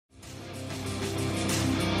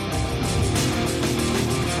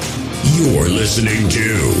You're listening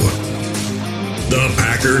to the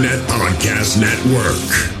Packernet Podcast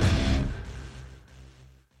Network.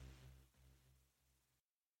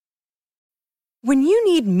 When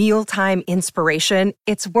you need mealtime inspiration,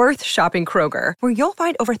 it's worth shopping Kroger, where you'll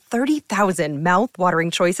find over 30,000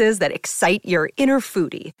 mouth-watering choices that excite your inner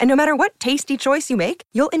foodie. And no matter what tasty choice you make,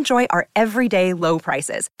 you'll enjoy our everyday low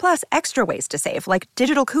prices, plus extra ways to save, like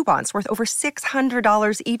digital coupons worth over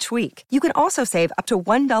 $600 each week. You can also save up to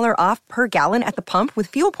 $1 off per gallon at the pump with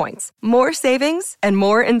fuel points. More savings and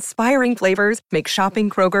more inspiring flavors make shopping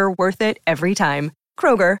Kroger worth it every time.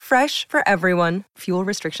 Kroger, fresh for everyone. Fuel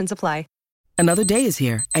restrictions apply. Another day is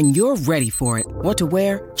here, and you're ready for it. What to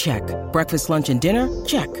wear? Check. Breakfast, lunch, and dinner?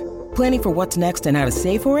 Check. Planning for what's next and how to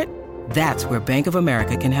save for it? That's where Bank of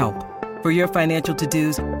America can help. For your financial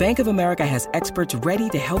to-dos, Bank of America has experts ready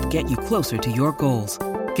to help get you closer to your goals.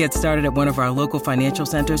 Get started at one of our local financial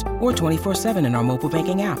centers or 24/7 in our mobile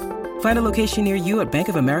banking app. Find a location near you at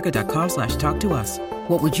bankofamerica.com/talktous.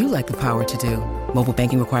 What would you like the power to do? Mobile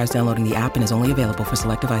banking requires downloading the app and is only available for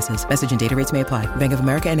select devices. Message and data rates may apply. Bank of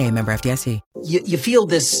America N.A., member FDIC. You feel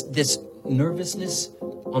this nervousness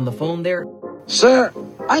on the phone there? Sir,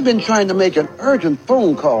 I've been trying to make an urgent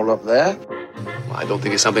phone call up there. Well, I don't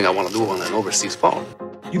think it's something I want to do on an overseas phone.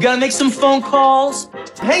 You gotta make some phone calls.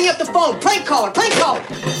 Hang up the phone. Prank caller. Prank caller.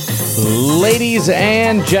 Ladies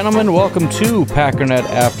and gentlemen, welcome to Packernet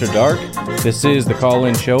After Dark. This is the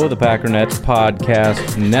call-in show of the Packernet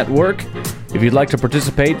Podcast Network. If you'd like to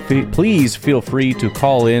participate, please feel free to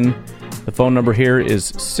call in. The phone number here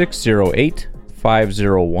is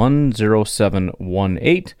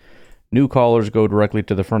 608-501-0718. New callers go directly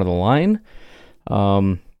to the front of the line.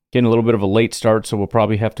 Getting a little bit of a late start, so we'll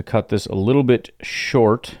probably have to cut this a little bit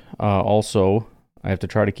short. Also, I have to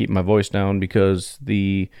try to keep my voice down because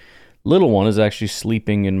the little one is actually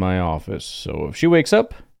sleeping in my office. So if she wakes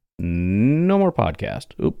up, no more podcast.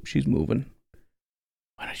 Oop, she's moving.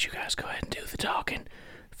 Why don't you guys go ahead and do the talking?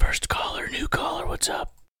 First caller, new caller, what's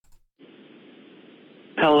up?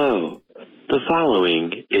 Hello. The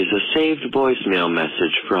following is a saved voicemail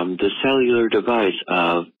message from the cellular device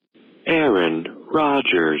of Aaron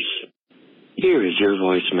Rodgers. Here is your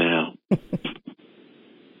voicemail.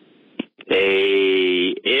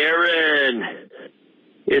 Hey, Aaron.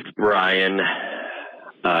 It's Brian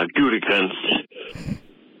Gutekunst,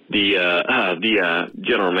 the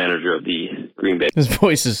general manager of the Green Bay. His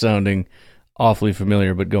voice is sounding awfully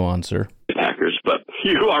familiar, but go on, sir. Packers, but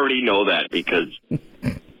you already know that because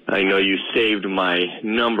I know you saved my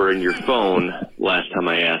number in your phone last time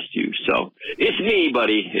I asked you. So it's me,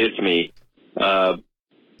 buddy. It's me.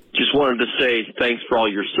 Just wanted to say thanks for all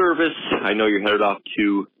your service. I know you're headed off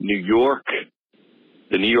to New York,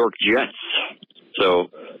 the New York Jets. So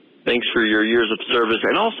thanks for your years of service.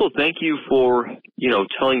 And also thank you for,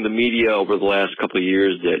 telling the media over the last couple of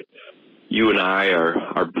years that you and I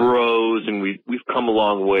are bros and we've come a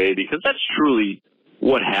long way, because that's truly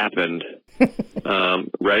what happened.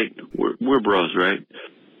 Right? We're bros, right?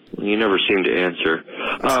 You never seem to answer.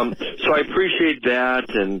 So I appreciate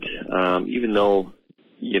that. And even though,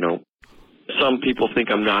 some people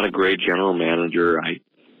think I'm not a great general manager, I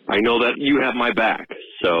know that you have my back.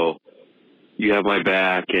 So you have my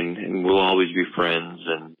back, and we'll always be friends.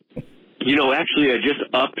 And, actually, I just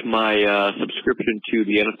upped my subscription to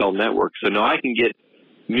the NFL Network. So now I can get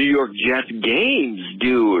New York Jets games,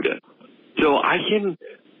 dude. So I can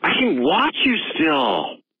watch you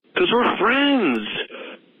still, because we're friends.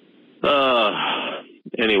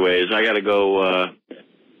 Anyways, I got to go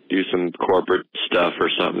do some corporate stuff or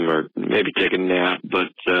something, or maybe take a nap.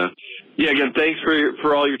 But, again, thanks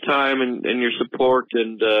for all your time and your support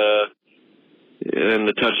and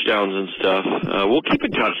the touchdowns and stuff. We'll keep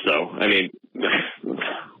in touch, though. I mean,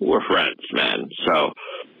 we're friends, man. So,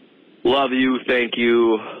 love you, thank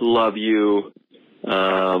you, love you.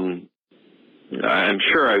 I'm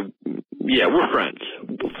sure we're friends,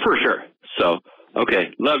 for sure. So,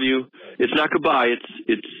 okay, love you. It's not goodbye,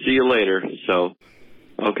 it's see you later. So,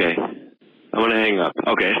 okay, I'm going to hang up.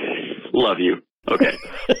 Okay, love you. Okay,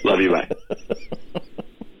 love you, bye.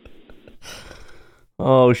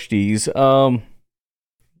 Oh, steez.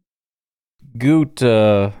 Goot,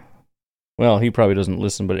 well, he probably doesn't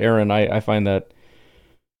listen, but Aaron, I find that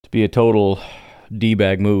to be a total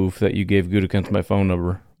D-bag move that you gave Gutekunst my phone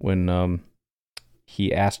number when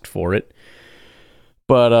he asked for it.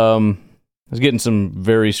 But I was getting some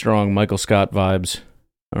very strong Michael Scott vibes.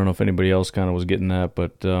 I don't know if anybody else kind of was getting that,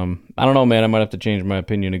 but I don't know, man. I might have to change my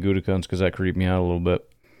opinion of Gutekunst because that creeped me out a little bit.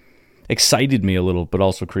 Excited me a little, but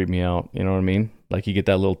also creeped me out. You know what I mean? Like you get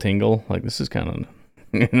that little tingle. Like this is kind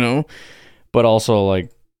of, but also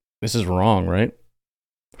like this is wrong, right?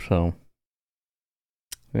 So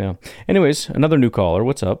Yeah. Anyways, another new caller.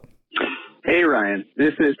 What's up? Hey, Ryan.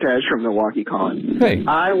 This is Taj from Milwaukee calling. Hey.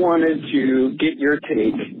 I wanted to get your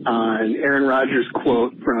take on Aaron Rodgers'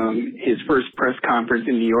 quote from his first press conference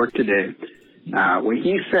in New York today, when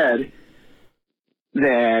he said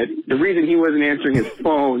that the reason he wasn't answering his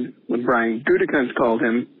phone when Brian Gutekunst called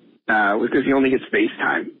him was because he only gets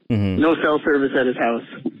FaceTime. Mm-hmm. No cell service at his house,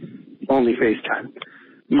 only FaceTime.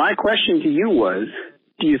 My question to you was,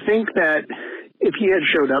 do you think that if he had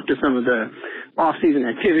showed up to some of the off-season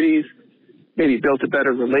activities, maybe built a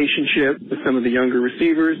better relationship with some of the younger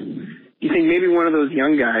receivers, do you think maybe one of those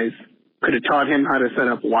young guys could have taught him how to set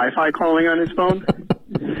up Wi-Fi calling on his phone?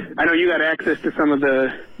 I know you got access to some of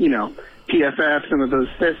the, PFF, some of those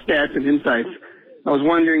stats and insights. I was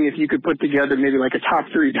wondering if you could put together maybe like a top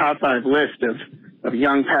 3, top 5 list of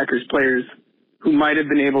young Packers players who might have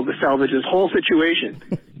been able to salvage this whole situation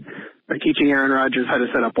by teaching Aaron Rodgers how to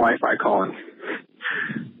set up Wi-Fi calling.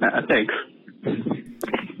 Thanks.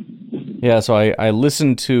 Yeah, so I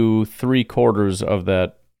listened to 3/4 of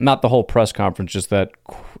that, not the whole press conference, just that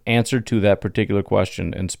answer to that particular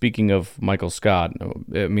question. And speaking of Michael Scott,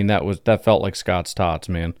 I mean, that felt like Scott's tots,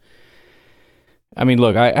 man. I mean,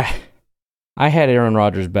 look, I had Aaron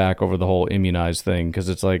Rodgers back over the whole immunized thing because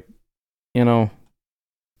it's like,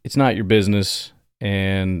 it's not your business,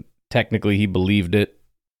 and technically he believed it,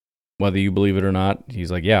 whether you believe it or not.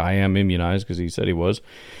 He's like, yeah, I am immunized because he said he was.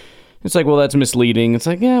 It's like, well, that's misleading. It's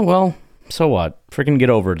like, yeah, well, so what? Freaking get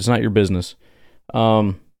over it. It's not your business.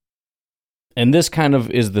 And this kind of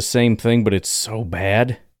is the same thing, but it's so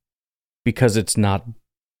bad because it's not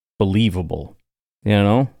believable.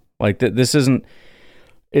 Like this isn't,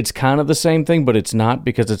 it's kind of the same thing, but it's not,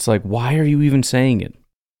 because it's like, why are you even saying it?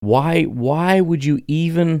 Why would you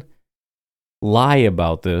even lie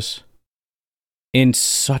about this in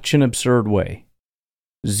such an absurd way?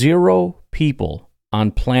 0 people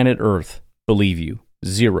on planet Earth believe you.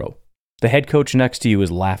 0. The head coach next to you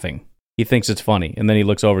is laughing. He thinks it's funny. And then he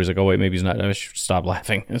looks over. He's like, oh, wait, maybe he's not. I should stop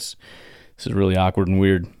laughing. This is really awkward and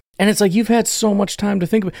weird. And it's like, you've had so much time to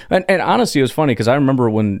think about it. And honestly, it was funny because I remember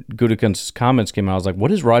when Gutekunst's comments came out, I was like,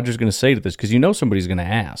 what is Rodgers going to say to this? Because somebody's going to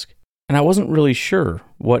ask. And I wasn't really sure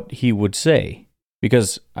what he would say.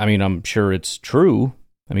 Because, I mean, I'm sure it's true.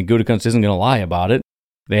 I mean, Gutekunst isn't going to lie about it.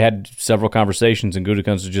 They had several conversations, and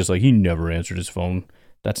Gutekunst is just like, he never answered his phone.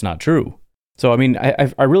 That's not true. So, I mean,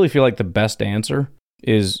 I really feel like the best answer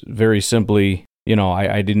is very simply,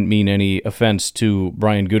 I didn't mean any offense to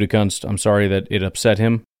Brian Gutekunst. I'm sorry that it upset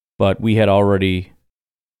him, but we had already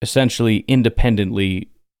essentially independently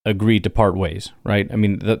agreed to part ways, right? I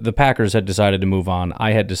mean, the Packers had decided to move on.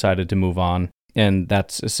 I had decided to move on, and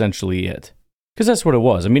that's essentially it. Because that's what it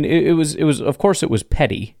was. I mean, it was, of course, it was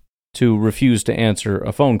petty to refuse to answer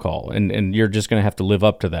a phone call, and you're just going to have to live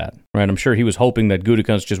up to that, right? I'm sure he was hoping that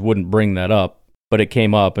Gutekunst just wouldn't bring that up, but it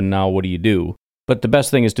came up, and now what do you do? But the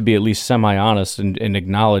best thing is to be at least semi-honest and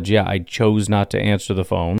acknowledge, yeah, I chose not to answer the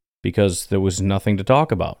phone because there was nothing to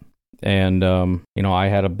talk about. And, I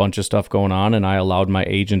had a bunch of stuff going on, and I allowed my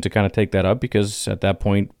agent to kind of take that up because at that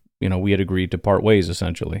point, we had agreed to part ways,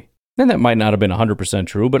 essentially. And that might not have been 100%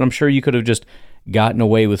 true, but I'm sure you could have just gotten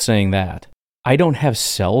away with saying that. I don't have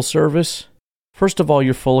cell service. First of all,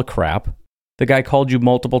 you're full of crap. The guy called you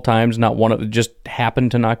multiple times, not one of it just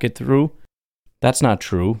happened to not get through. That's not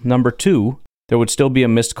true. Number 2, there would still be a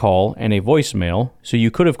missed call and a voicemail, so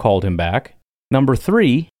you could have called him back. Number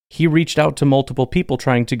 3, he reached out to multiple people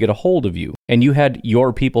trying to get a hold of you, and you had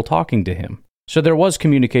your people talking to him. So there was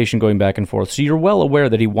communication going back and forth, so you're well aware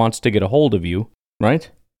that he wants to get a hold of you, right?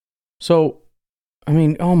 So, I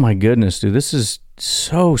mean, oh my goodness, dude, this is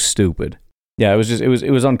so stupid. Yeah, it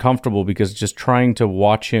was uncomfortable because just trying to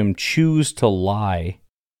watch him choose to lie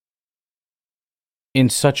in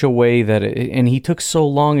such a way that, and he took so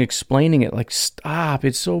long explaining it, like, stop,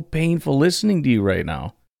 it's so painful listening to you right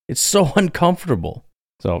now. It's so uncomfortable.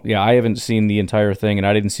 So, yeah, I haven't seen the entire thing, and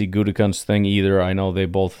I didn't see Gutekunst's thing either. I know they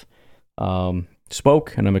both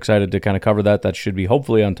spoke, and I'm excited to kind of cover that. That should be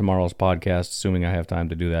hopefully on tomorrow's podcast, assuming I have time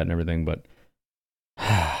to do that and everything, but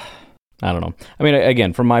I don't know. I mean,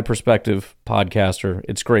 again, from my perspective, podcaster,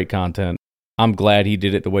 it's great content. I'm glad he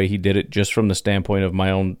did it the way he did it, just from the standpoint of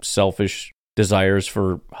my own selfish desires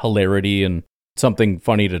for hilarity and something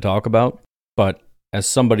funny to talk about. But as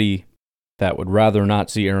somebody that would rather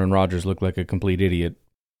not see Aaron Rodgers look like a complete idiot,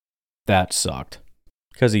 that sucked.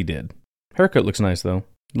 Because he did. Haircut looks nice, though.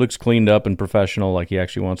 Looks cleaned up and professional, like he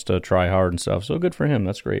actually wants to try hard and stuff. So good for him.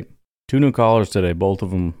 That's great. 2 new callers today, both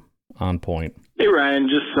of them on point. Hey, Ryan,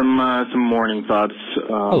 just some morning thoughts.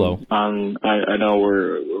 Hello. I know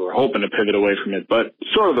we're hoping to pivot away from it, but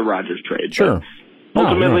sort of the Rodgers trade. Sure.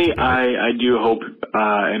 Ultimately, I do hope,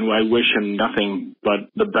 and I wish him nothing but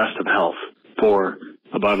the best of health for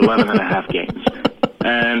about 11 and a half games.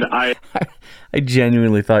 And I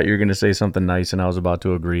genuinely thought you were going to say something nice, and I was about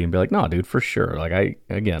to agree and be like, no, dude, for sure. Like, I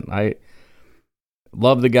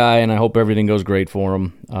love the guy, and I hope everything goes great for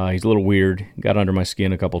him. He's a little weird, got under my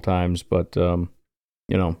skin a couple times, but,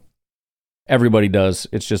 everybody does.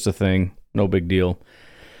 It's just a thing. No big deal.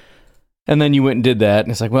 And then you went and did that,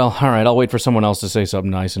 and it's like, well, all right, I'll wait for someone else to say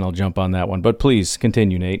something nice, and I'll jump on that one. But please,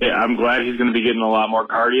 continue, Nate. Yeah, I'm glad he's going to be getting a lot more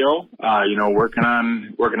cardio, working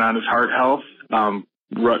on his heart health,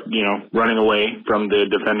 running away from the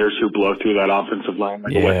defenders who blow through that offensive line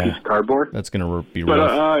like a wet piece of cardboard. That's going to be rough.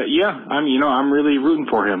 But, I'm really rooting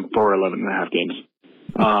for him for 11 and a half games.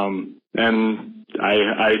 And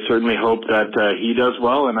I certainly hope that he does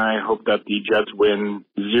well, and I hope that the Jets win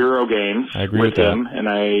 0 games with him. And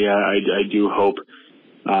I do hope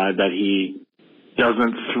that he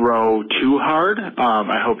doesn't throw too hard.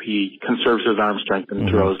 I hope he conserves his arm strength and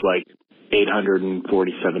throws like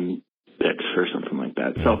 847 picks or something like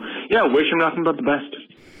that. So, wish him nothing but the best.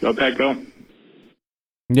 Go Pack, go.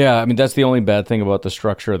 Yeah, I mean, that's the only bad thing about the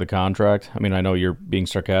structure of the contract. I mean, I know you're being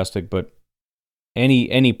sarcastic, but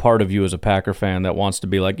any part of you as a Packer fan that wants to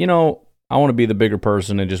be like, I want to be the bigger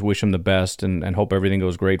person and just wish him the best and hope everything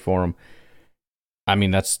goes great for him. I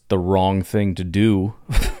mean, that's the wrong thing to do.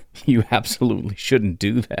 You absolutely shouldn't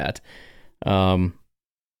do that.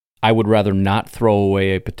 I would rather not throw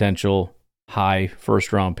away a potential high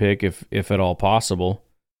first-round pick if at all possible.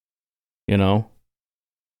 I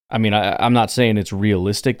mean, I'm not saying it's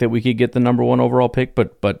realistic that we could get the number 1 overall pick,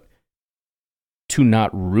 but to not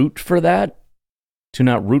root for that, to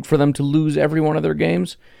not root for them to lose every one of their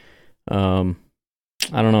games, I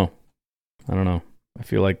don't know. I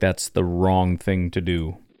feel like that's the wrong thing to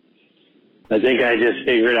do. I think I just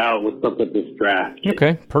figured out what's up with this draft.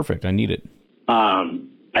 Okay, perfect. I need it.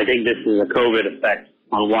 I think this is a COVID effect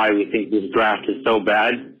on why we think this draft is so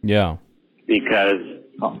bad. Yeah. Because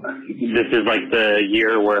this is like the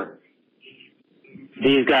year where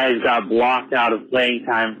these guys got blocked out of playing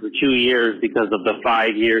time for 2 years because of the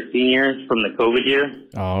 5-year seniors from the COVID year.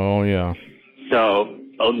 Oh, yeah. So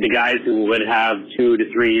the guys who would have 2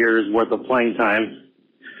 to 3 years worth of playing time,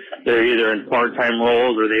 they're either in part-time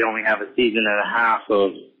roles or they only have a season and a half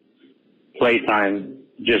of play time,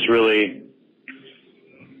 just really,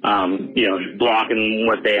 blocking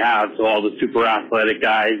what they have. So all the super athletic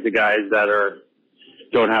guys, the guys that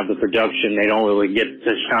don't have the production, they don't really get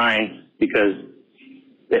to shine because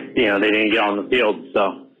they didn't get on the field.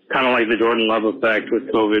 So kind of like the Jordan Love effect with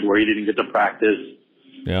COVID, where he didn't get to practice,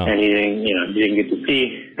 and he didn't get to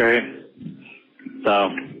see, right? So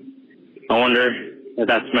I wonder if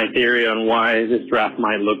that's my theory on why this draft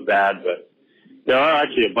might look bad, but there are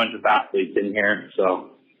actually a bunch of athletes in here,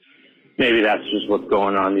 so maybe that's just what's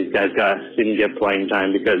going on. These guys didn't get playing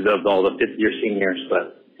time because of all the fifth-year seniors,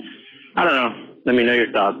 but I don't know. Let me know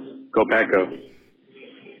your thoughts. Go Pack, go.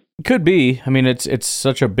 Could be. I mean, it's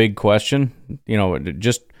such a big question.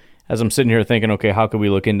 Just as I'm sitting here thinking, okay, how could we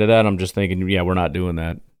look into that? I'm just thinking, yeah, we're not doing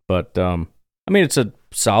that. But, it's a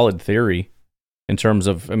solid theory in terms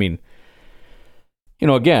of,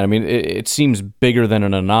 it seems bigger than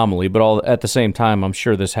an anomaly, but at the same time, I'm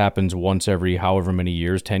sure this happens once every however many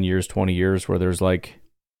years, 10 years, 20 years, where there's like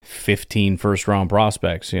 15 first-round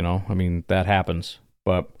prospects, that happens.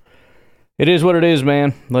 But it is what it is,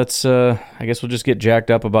 man. Let's, I guess we'll just get jacked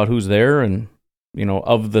up about who's there, and,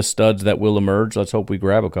 of the studs that will emerge, let's hope we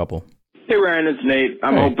grab a couple. Hey, Ryan, it's Nate.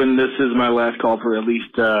 I'm hoping this is my last call for at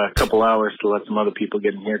least a couple hours to let some other people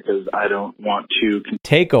get in here because I don't want to...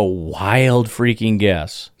 Take a wild freaking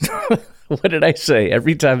guess. What did I say?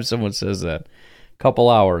 Every time someone says that. Couple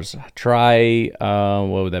hours. Try,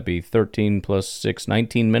 what would that be? 13 plus 6,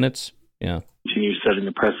 19 minutes? Yeah. Continue setting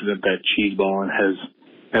the precedent that cheeseballing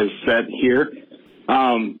has set here. But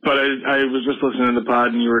I was just listening to the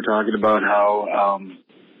pod, and you were talking about how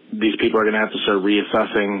these people are going to have to start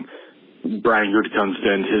reassessing Brian Gutekunst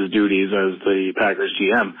and his duties as the Packers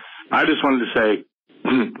GM. I just wanted to say,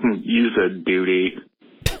 you said duty.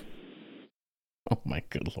 Oh, my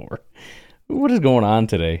good Lord. What is going on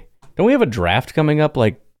today? Don't we have a draft coming up,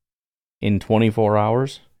 like, in 24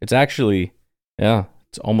 hours? It's actually,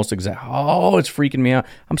 it's almost exact. Oh, it's freaking me out.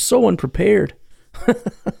 I'm so unprepared.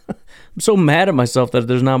 I'm so mad at myself that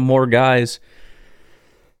there's not more guys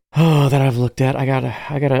that I've looked at.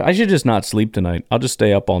 I should just not sleep tonight. I'll just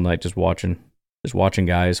stay up all night just watching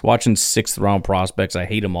guys, watching 6th round prospects. I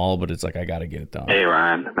hate them all, but it's like I got to get it done. Hey,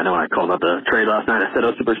 Ryan. I know when I called out the trade last night, I said I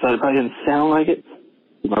was super excited. I didn't sound like it.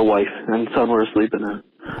 My wife and son were asleep, and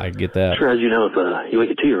I get that. Sure, as you know, if you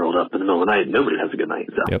wake a 2-year-old up in the middle of the night, nobody has a good night.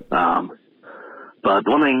 So, yep. But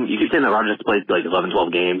the one thing, you keep saying that Rodgers played like 11,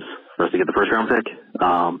 12 games for us to get the first round pick.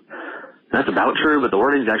 That's about true, but the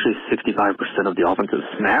wording is actually 65% of the offensive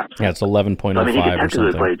snaps. Yeah, it's 11.05 I mean, he could or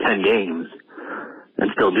something. technically play 10 games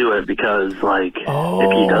and still do it because, like,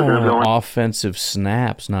 if he doesn't have going... offensive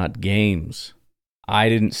snaps, not games. I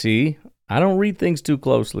didn't see. I don't read things too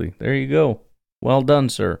closely. There you go. Well done,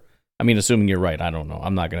 sir. I mean, assuming you're right. I don't know.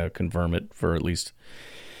 I'm not going to confirm it for at least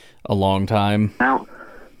a long time. Now,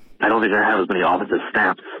 I don't think they're going to have as many offensive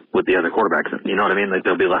snaps with the other quarterbacks. You know what I mean? Like,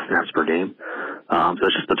 there'll be less snaps per game. So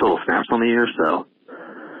it's just the total snaps on the year. So,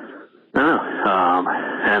 I don't know.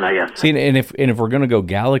 And I guess... See, and if we're going to go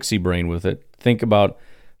galaxy brain with it, think about,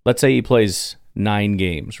 let's say he plays 9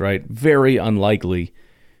 games, right? Very unlikely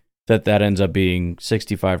that ends up being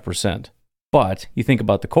 65%. But you think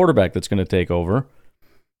about the quarterback that's going to take over.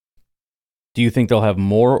 Do you think they'll have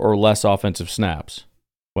more or less offensive snaps?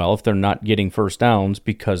 Well, if they're not getting first downs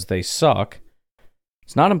because they suck,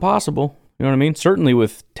 it's not impossible. You know what I mean? Certainly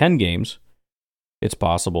with 10 games, it's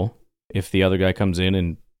possible. If the other guy comes in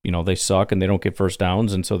and, you know, they suck and they don't get first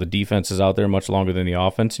downs, and so the defense is out there much longer than the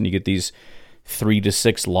offense, and you get these 3 to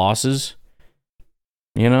 6 losses,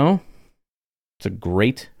 you know, it's a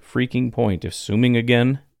great freaking point, assuming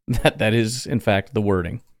again that is, in fact, the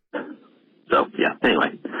wording. So, yeah,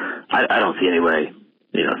 anyway, I don't see any way,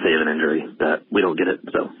 you know, save an injury that we don't get it.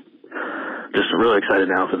 So, just really excited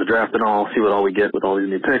now for the draft and all, see what all we get with all these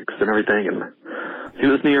new picks and everything, and see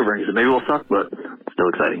what this new year brings. Maybe we'll suck, but still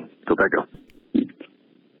exciting. Go Pack, go.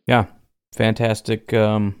 Yeah, fantastic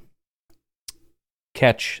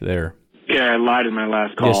catch there. Yeah, I lied in my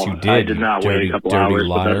last call. Yes, you did. I did not wait a couple hours,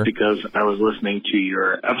 liar. but that's because I was listening to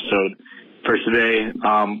your episode for today,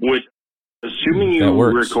 which, assuming you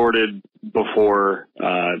recorded before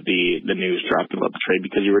the news dropped about the trade,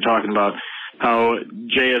 because you were talking about how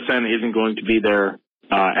JSN isn't going to be there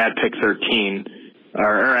at pick 13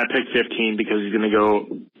 or at pick 15 because he's going to go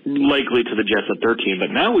likely to the Jets at 13.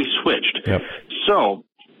 But now we switched. Yep. So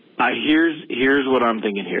here's what I'm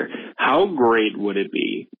thinking here. How great would it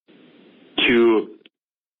be to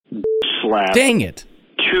slap Dang it.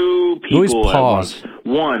 2 people at pause. once?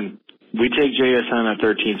 One, we take JSN at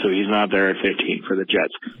 13, so he's not there at 15 for the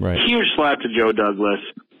Jets. Right. Huge slap to Joe Douglas,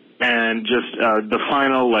 and just the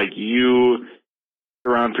final, like, you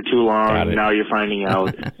around for too long, now you're finding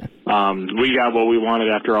out. We got what we wanted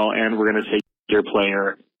after all, and we're going to take your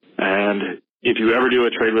player. And if you ever do a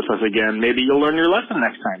trade with us again, maybe you'll learn your lesson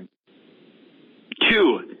next time.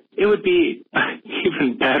 2, it would be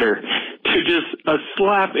even better to just a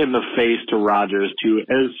slap in the face to Rodgers to,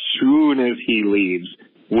 as soon as he leaves,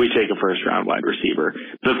 we take a first-round wide receiver.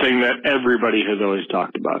 The thing that everybody has always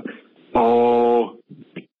talked about. Oh,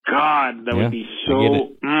 God, that would be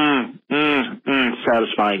so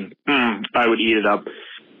satisfying. I would eat it up.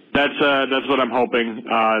 That's what I'm hoping.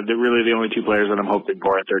 Really the only 2 players that I'm hoping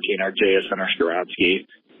for at 13 are JSN or Skoronski.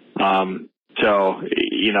 So,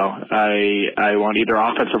 you know, I want either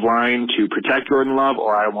offensive line to protect Jordan Love,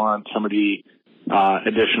 or I want somebody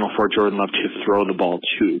additional for Jordan Love to throw the ball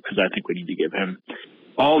to, because I think we need to give him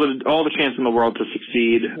all the chance in the world to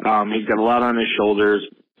succeed. He's got a lot on his shoulders,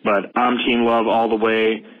 but I'm Team Love all the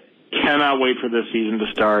way. Cannot wait for this season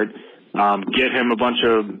to start. Get him a bunch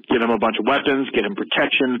of weapons, get him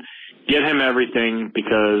protection, get him everything,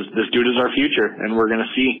 because this dude is our future, and we're going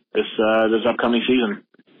to see this upcoming season.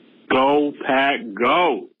 Go Pack,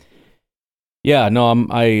 go! Yeah, no,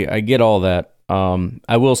 I get all that.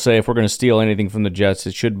 I will say, if we're going to steal anything from the Jets,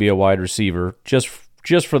 it should be a wide receiver, just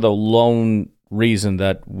for the lone reason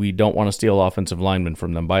that we don't want to steal offensive linemen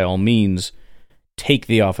from them. By all means, take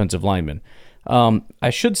the offensive linemen. I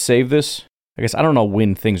should save this. I guess I don't know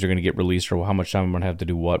when things are going to get released or how much time I'm going to have to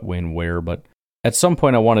do what, when, where, but at some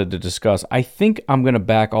point I wanted to discuss. I think I'm going to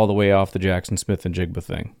back all the way off the Jackson Smith and Jigba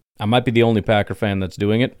thing. I might be the only Packer fan that's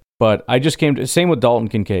doing it, but I just came to, same with Dalton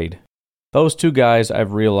Kincaid. Those 2 guys,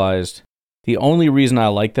 I've realized the only reason I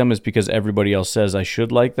like them is because everybody else says I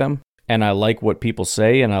should like them, and I like what people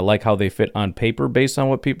say, and I like how they fit on paper based on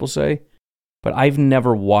what people say, but I've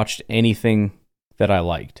never watched anything that I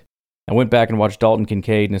liked. I went back and watched Dalton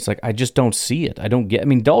Kincaid, and it's like, I just don't see it.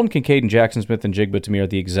 Dalton Kincaid and Jackson Smith and Jigba to me are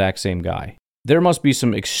the exact same guy. There must be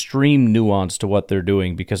some extreme nuance to what they're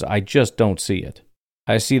doing, because I just don't see it.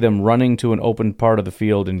 I see them running to an open part of the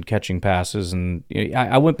field and catching passes, and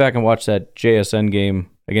I went back and watched that JSN game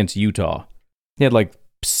against Utah. He had like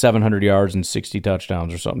 700 yards and 60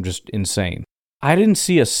 touchdowns or something, just insane. I didn't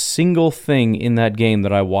see a single thing in that game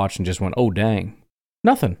that I watched and just went, oh, dang.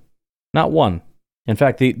 Nothing. Not one. In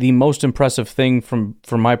fact, the most impressive thing from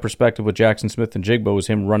my perspective with Jackson Smith and Jigbo is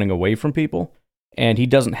him running away from people. And he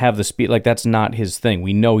doesn't have the speed. Like, that's not his thing.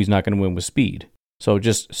 We know he's not going to win with speed. So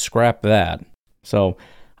just scrap that. So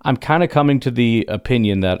I'm kind of coming to the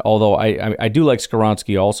opinion that although I do like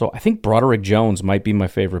Skoronski also, I think Broderick Jones might be my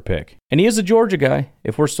favorite pick. And he is a Georgia guy,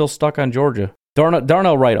 if we're still stuck on Georgia.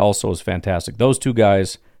 Darnell Wright also is fantastic. Those two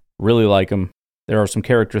guys, really like him. There are some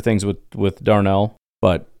character things with Darnell.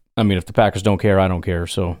 But, I mean, if the Packers don't care, I don't care.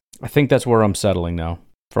 So I think that's where I'm settling now.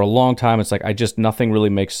 For a long time, it's like nothing really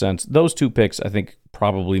makes sense. Those two picks, I think,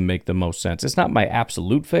 probably make the most sense. It's not my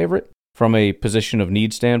absolute favorite from a position of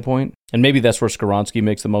need standpoint. And maybe that's where Skoronski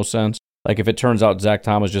makes the most sense. Like if it turns out Zach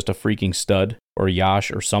Tom is just a freaking stud or Yash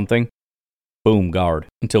or something, boom, guard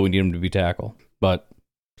until we need him to be tackle. But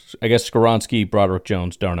I guess Skoronski, Broderick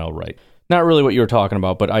Jones, Darnell Wright. Not really what you were talking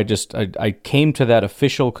about, but I came to that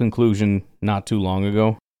official conclusion not too long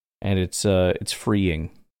ago, and it's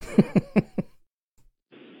freeing.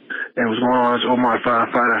 Hey, what's going on? It's Omar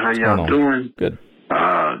Firefighter. How y'all doing? Good.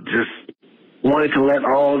 Just wanted to let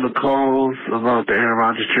all the calls about the Aaron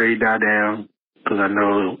Rodgers trade die down because I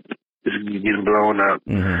know it's getting blown up.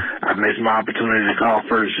 Mm-hmm. I missed my opportunity to call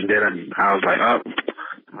first, and then I was like, I'm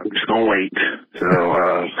just going to wait.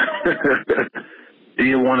 So, do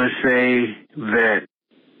you want to say that,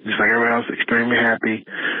 just like everyone else, extremely happy?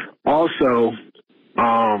 Also,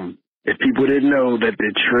 if people didn't know that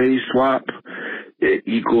the trade swap, it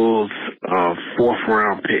equals a 4th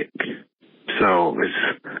round pick. So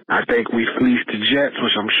I think we fleeced the Jets,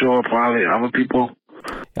 which I'm sure probably other people.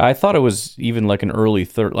 I thought it was even like an early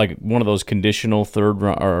third, like one of those conditional third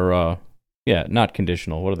round, or not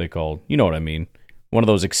conditional. What are they called? You know what I mean? One of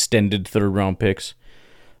those extended third round picks.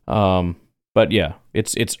 But yeah,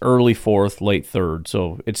 it's early 4th, late 3rd.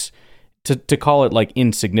 So it's to call it like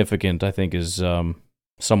insignificant, I think is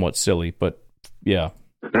somewhat silly. But yeah.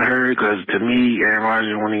 I heard, because to me, Aaron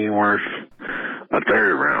Rodgers wasn't even worth a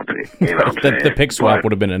 3rd round pick. You know what I'm saying? The pick swap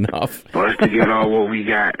would have been enough. For us to get all what we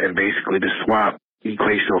got and basically the swap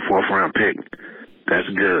equates to a 4th round pick, that's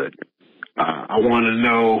good. I want to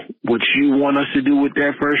know what you want us to do with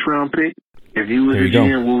that 1st round pick. If you was a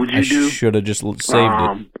GM, what would you do? I should have just saved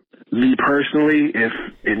it. Me personally, if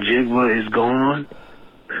Njigba is gone,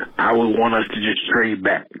 I would want us to just trade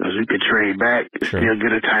back, because we could trade back, still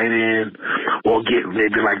get a tight end, or get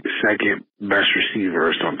maybe like the second best receiver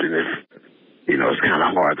or something. If it's kind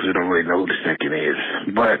of hard because we don't really know who the second is.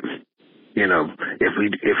 But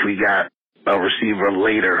if we got a receiver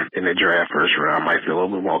later in the draft 1st round, I might feel a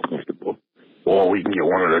little bit more comfortable. Or we can get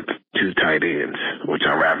one of the 2 tight ends, which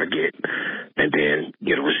I'd rather get, and then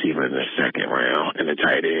get a receiver in the 2nd round and a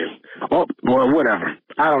tight end. Oh, well, whatever.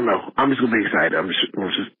 I don't know. I'm just going to be excited. I'm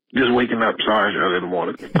just waking up. Sorry, it's early in the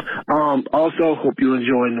morning. Also, hope you're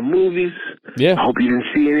enjoying the movies. Yeah. I hope you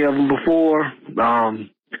didn't see any of them before.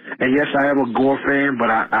 And yes, I am a Gore fan, but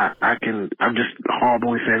I'm just a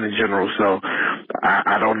horrible fan in general, so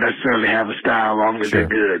I don't necessarily have a style long as they're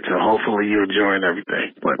good, so hopefully you're enjoying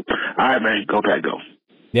everything. But, all right, man, go Pack, go.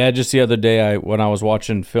 Yeah, just the other day when I was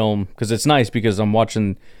watching film, because it's nice because I'm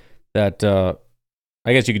watching that,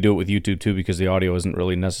 I guess you could do it with YouTube too because the audio isn't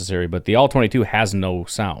really necessary, but the All-22 has no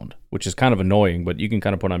sound, which is kind of annoying, but you can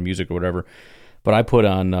kind of put on music or whatever. But I put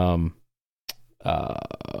on,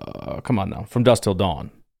 come on now, From Dusk Till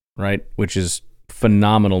Dawn. Right, which is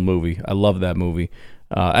phenomenal movie. I love that movie.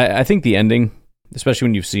 I think the ending, especially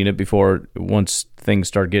when you've seen it before, once things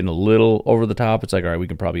start getting a little over the top, it's like, all right, we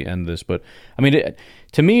can probably end this. But I mean,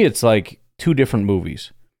 to me, it's like 2 different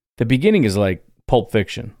movies. The beginning is like Pulp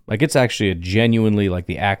Fiction. Like it's actually a genuinely, like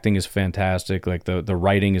the acting is fantastic. Like the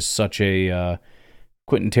writing is such a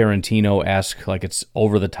Quentin Tarantino-esque. Like it's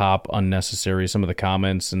over the top, unnecessary. Some of the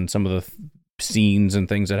comments and some of the scenes and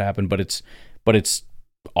things that happen, but it's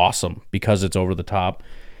awesome because it's over the top.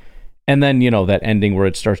 And then that ending where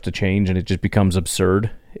it starts to change and it just becomes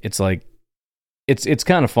absurd. It's like it's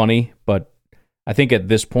kind of funny, but I think at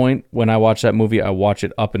this point when I watch that movie, I watch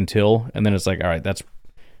it up until, and then it's like, all right, that's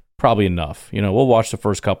probably enough. We'll watch the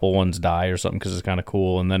first couple ones die or something because it's kind of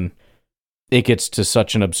cool, and then it gets to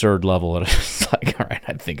such an absurd level that it's like, all right,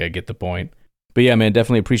 I think I get the point. But yeah, man,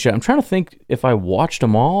 definitely appreciate it. I'm trying to think if I watched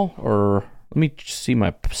them all, or let me see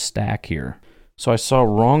my stack here. So I saw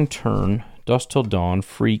Wrong Turn, Dusk Till Dawn,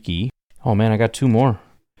 Freaky. Oh man, I got 2 more.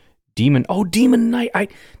 Demon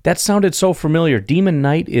Knight. That sounded so familiar. Demon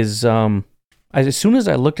Knight is as soon as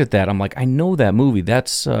I looked at that, I'm like, I know that movie.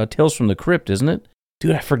 That's Tales from the Crypt, isn't it?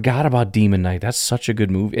 Dude, I forgot about Demon Knight. That's such a good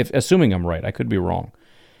movie. Assuming I'm right, I could be wrong.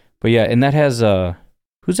 But yeah, and that has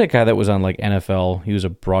who's that guy that was on like NFL? He was a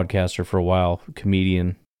broadcaster for a while,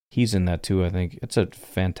 comedian. He's in that too, I think. It's a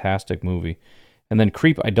fantastic movie. And then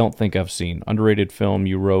Creep, I don't think I've seen. Underrated film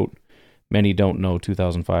you wrote, Many Don't Know,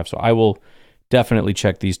 2005. So I will definitely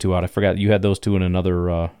check these two out. I forgot you had those two in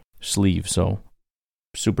another sleeve, so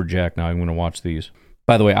super jacked now. I'm going to watch these.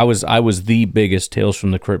 By the way, I was the biggest Tales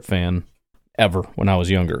from the Crypt fan ever when I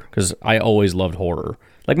was younger, because I always loved horror.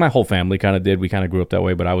 Like my whole family kind of did. We kind of grew up that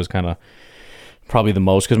way, but I was kind of probably the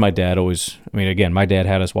most, because my dad my dad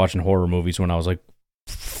had us watching horror movies when I was like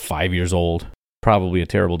 5 years old. Probably a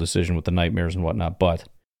terrible decision with the nightmares and whatnot, but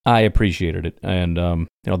I appreciated it. And,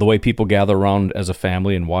 the way people gather around as a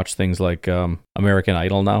family and watch things like American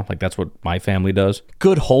Idol now, like that's what my family does.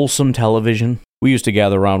 Good, wholesome television. We used to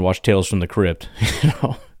gather around, watch Tales from the Crypt,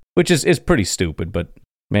 which is pretty stupid, but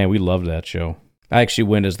man, we loved that show. I actually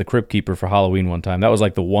went as the Crypt Keeper for Halloween one time. That was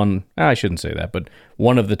like the one, I shouldn't say that, but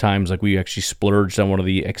one of the times like we actually splurged on one of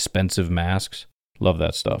the expensive masks. Love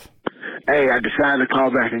that stuff. Hey, I decided to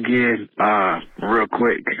call back again real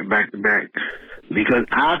quick, back to back, because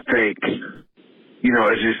I think,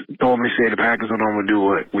 it's just told me say the Packers don't normally do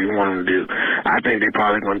what we want them to do. I think they're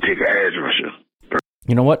probably going to take an edge rusher.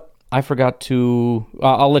 You know what? I forgot to.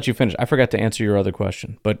 I'll let you finish. I forgot to answer your other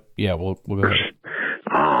question, but yeah, we'll go ahead.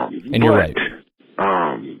 And you're right.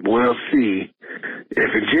 We'll see.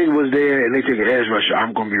 If a jig was there and they take an edge rusher,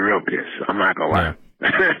 I'm going to be real pissed. I'm not going to lie. Yeah.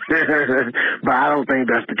 But I don't think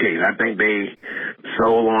that's the case. I think they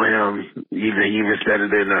sold on him. He even said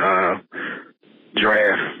it in the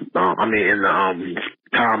draft. In the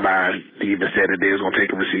combine, he even said that they was going to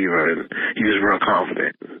take a receiver, and he was real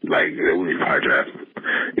confident. Like, we probably draft him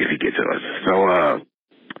if he gets to us. So,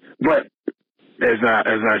 but as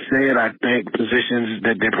I said, I think positions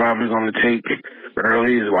that they're probably going to take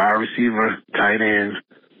early is wide receiver, tight end,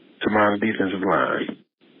 some on the defensive line.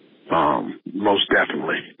 Most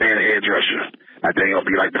definitely. And edge rusher. I think it'll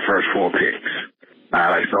be like the first 4 picks.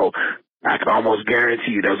 So I can almost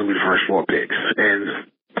guarantee you those will be the first 4 picks. And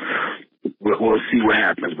we'll see what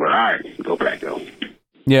happens. But all right, go back though.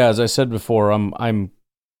 Yeah, as I said before, I'm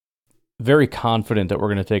very confident that we're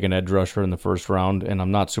going to take an edge rusher in the first round, and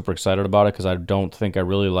I'm not super excited about it because I don't think I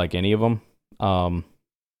really like any of them.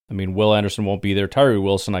 Will Anderson won't be there. Tyree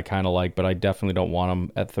Wilson I kind of like, but I definitely don't want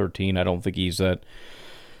him at 13. I don't think he's that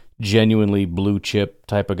genuinely blue chip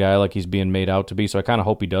type of guy like he's being made out to be, so I kind of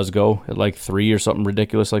hope he does go at like 3 or something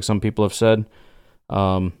ridiculous like some people have said.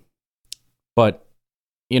 But,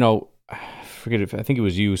 I think it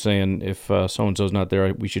was you saying if so-and-so's not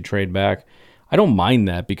there, we should trade back. I don't mind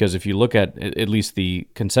that, because if you look at least the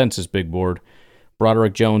consensus big board,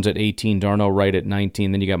 Broderick Jones at 18, Darnell Wright at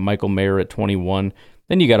 19, then you got Michael Mayer at 21,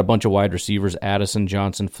 then you got a bunch of wide receivers, Addison,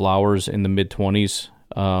 Johnson, Flowers in the mid-20s,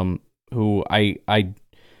 who I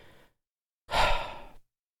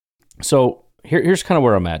So here's kind of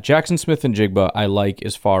where I'm at. Jackson Smith and Jigba I like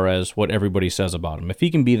as far as what everybody says about him. If he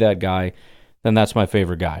can be that guy, then that's my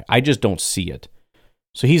favorite guy. I just don't see it.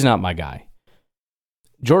 So he's not my guy.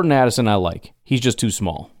 Jordan Addison I like. He's just too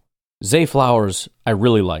small. Zay Flowers I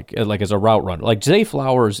really like as a route runner. Like Zay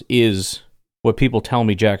Flowers is what people tell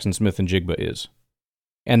me Jackson Smith and Jigba is.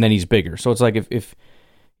 And then he's bigger. So it's like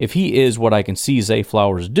if he is what I can see Zay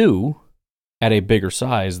Flowers do at a bigger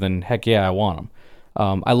size, then heck yeah, I want him.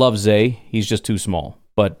 I love Zay. He's just too small.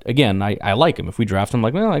 But again, I like him. If we draft him,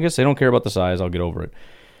 I guess they don't care about the size. I'll get over it.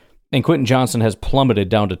 And Quentin Johnson has plummeted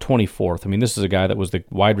down to 24th. This is a guy that was the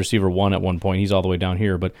wide receiver 1 at one point. He's all the way down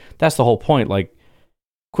here. But that's the whole point. Like,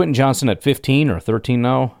 Quentin Johnson at 15 or 13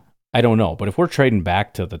 now, I don't know. But if we're trading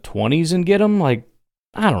back to the 20s and get him, I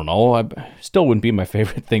don't know. I still wouldn't be my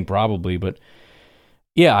favorite thing probably. But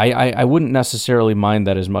yeah, I wouldn't necessarily mind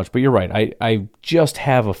that as much. But you're right. I just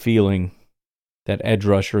have a feeling that edge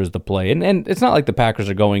rusher is the play. And it's not like the Packers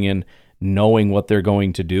are going in knowing what they're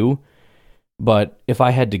going to do. But if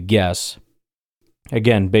I had to guess,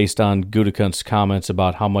 again, based on Gutekunst's comments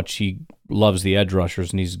about how much he loves the edge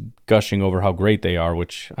rushers and he's gushing over how great they are,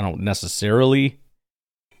 which I don't necessarily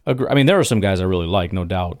agree. There are some guys I really like, no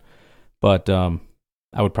doubt. But I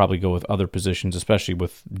would probably go with other positions, especially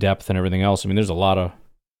with depth and everything else. There's a lot of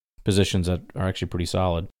positions that are actually pretty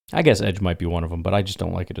solid. I guess edge might be one of them, but I just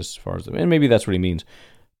don't like it as far as... And maybe that's what he means.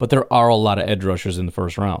 But there are a lot of edge rushers in the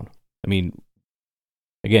first round.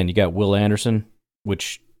 Again, you got Will Anderson,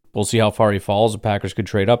 which we'll see how far he falls. The Packers could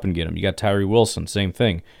trade up and get him. You got Tyree Wilson, same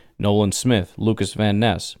thing. Nolan Smith, Lucas Van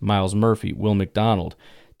Ness, Miles Murphy, Will McDonald,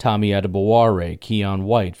 Tommy Adebaware, Keon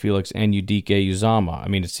White, Felix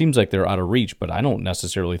Anudike-Uzama. It seems like they're out of reach, but I don't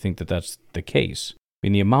necessarily think that that's the case.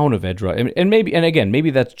 The amount of edge rush, and maybe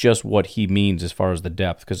that's just what he means as far as the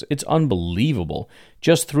depth, because it's unbelievable.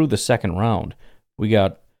 Just through the second round, we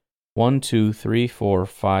got 1, 2, 3, 4,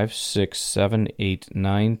 5, 6, 7, 8,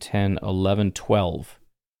 9, 10, 11, 12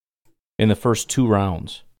 in the first 2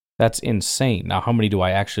 rounds. That's insane. Now, how many do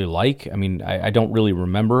I actually like? I mean, I don't really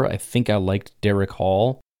remember. I think I liked Derek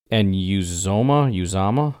Hall and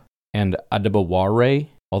Uzama, and Adebaware,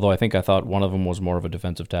 although I thought one of them was more of a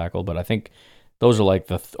defensive tackle, but I think those are like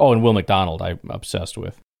and Will McDonald I'm obsessed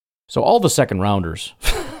with. So all the second rounders,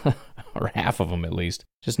 or half of them at least,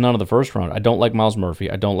 just none of the first round. I don't like Miles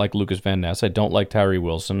Murphy. I don't like Lucas Van Ness. I don't like Tyree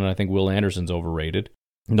Wilson, and I think Will Anderson's overrated.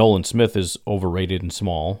 Nolan Smith is overrated and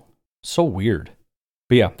small. So weird.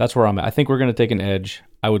 But yeah, that's where I'm at. I think we're going to take an edge.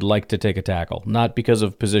 I would like to take a tackle, not because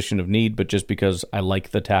of position of need, but just because I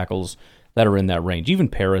like the tackles that are in that range. Even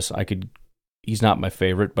Paris, he's not my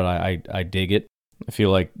favorite, but I dig it. I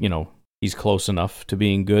feel like, he's close enough to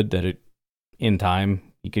being good that in time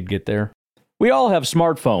he could get there. We all have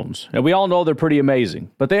smartphones, and we all know they're pretty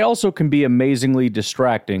amazing, but they also can be amazingly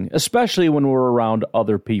distracting, especially when we're around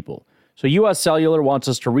other people. So US Cellular wants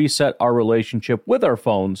us to reset our relationship with our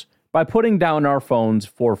phones by putting down our phones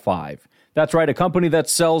for $5. That's right, a company that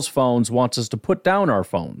sells phones wants us to put down our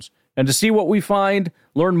phones. And to see what we find,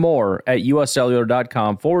 learn more at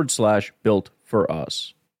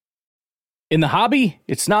uscellular.com/built-for-us. In the hobby,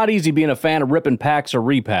 it's not easy being a fan of ripping packs or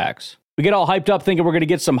repacks. We get all hyped up thinking we're going to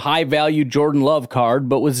get some high-value Jordan Love card,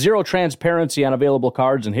 but with zero transparency on available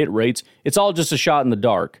cards and hit rates, it's all just a shot in the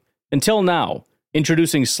dark. Until now.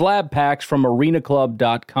 Introducing slab packs from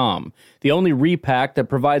arenaclub.com, the only repack that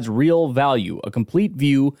provides real value, a complete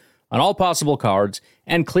view on all possible cards,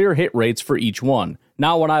 and clear hit rates for each one.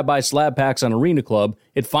 Now when I buy slab packs on Arena Club,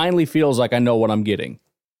 it finally feels like I know what I'm getting.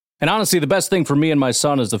 And honestly, the best thing for me and my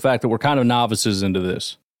son is the fact that we're kind of novices into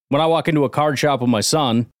this. When I walk into a card shop with my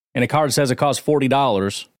son, and a card says it costs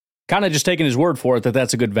 $40, kind of just taking his word for it that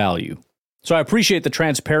that's a good value. So I appreciate the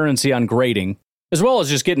transparency on grading, as well as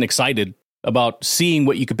just getting excited about seeing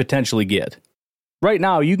what you could potentially get. Right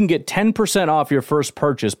now, you can get 10% off your first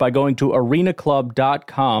purchase by going to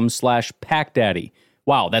arenaclub.com/packdaddy.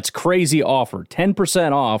 Wow, that's crazy offer.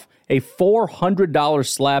 10% off a $400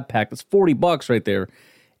 slab pack. That's $40 right there.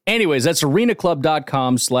 Anyways, that's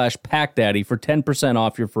arenaclub.com/packdaddy for 10%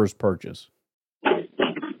 off your first purchase.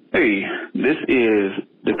 Hey, this is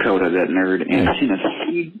Dakota, that nerd in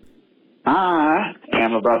Tennessee. I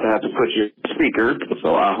am about to have to put your speaker,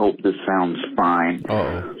 so I hope this sounds fine.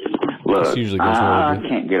 Uh-oh. Look, I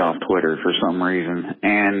can't get off Twitter for some reason,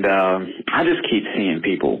 and I just keep seeing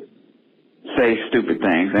people say stupid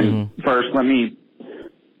things. And first, let me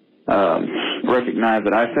recognize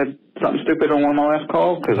that I said something stupid on one of my last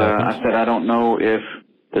calls, because I said I don't know if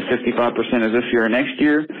the 65% is this year or next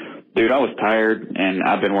year. Dude, I was tired, and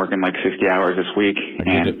I've been working like 60 hours this week, and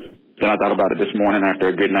then I thought about it this morning after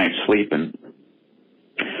a good night's sleep, and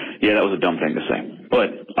yeah, that was a dumb thing to say.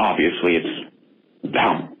 But obviously, it's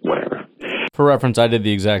whatever. For reference, I did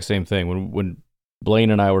the exact same thing. When Blaine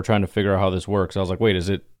and I were trying to figure out how this works, I was like, wait, is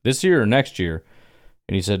it this year or next year?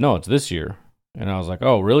 And he said, no, it's this year. And I was like,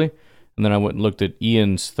 oh, really? And then I went and looked at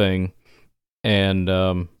Ian's thing, and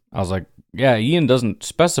I was like, yeah, Ian doesn't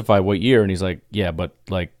specify what year. And he's like, yeah, but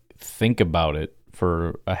like, think about it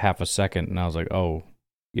for a half a second. And I was like, oh,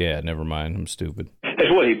 yeah, never mind. I'm stupid.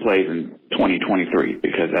 That's what he plays in 2023,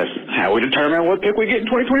 because that's how we determine what pick we get in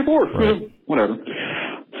 2024. Right. Whatever.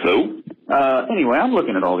 So, anyway, I'm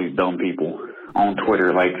looking at all these dumb people on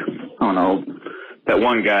Twitter, like, I don't know, that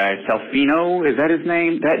one guy, Salfino, is that his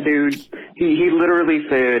name? That dude, he literally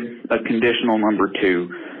said a conditional number 2,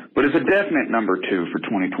 but it's a definite number 2 for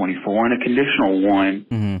 2024 and a conditional 1.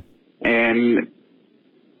 And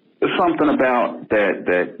something about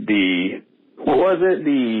that the, what was it?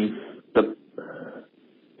 The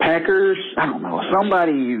Packers, I don't know,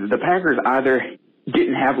 the Packers either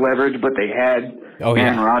didn't have leverage, but they had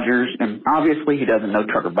Aaron Rodgers, and obviously he doesn't know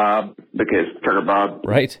Trucker Bob, because Trucker Bob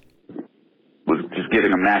was just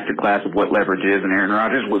giving a master class of what leverage is, and Aaron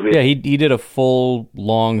Rodgers was it. Yeah, he did a full,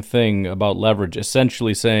 long thing about leverage,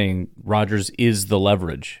 essentially saying Rodgers is the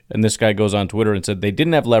leverage. And this guy goes on Twitter and said they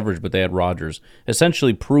didn't have leverage, but they had Rodgers,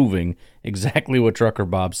 essentially proving exactly what Trucker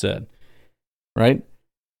Bob said, right?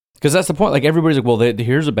 Because that's the point. Like, everybody's like, well,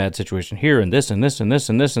 here's a bad situation here, and this, and this, and this,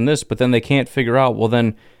 and this, and this, but then they can't figure out, well,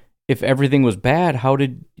 then, if everything was bad, how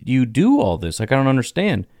did you do all this? Like, I don't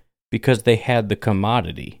understand. Because they had the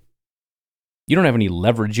commodity. You don't have any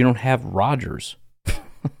leverage. You don't have Rodgers.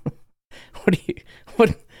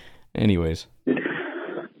 Anyways.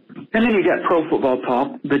 And then you got Pro Football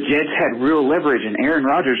Talk. The Jets had real leverage in Aaron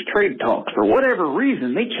Rodgers trade talks. For whatever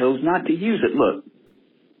reason, they chose not to use it. Look,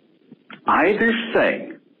 either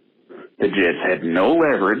say the Jets had no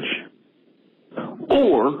leverage,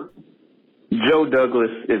 or Joe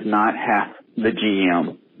Douglas is not half the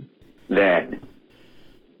GM that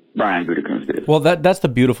Brian Gutekunst did. Well, that's the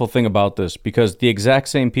beautiful thing about this, because the exact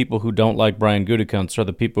same people who don't like Brian Gutekunst are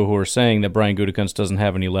the people who are saying that Brian Gutekunst doesn't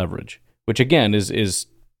have any leverage, which again is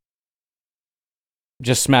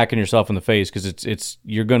just smacking yourself in the face, because it's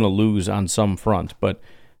you're going to lose on some front. But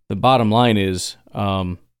the bottom line is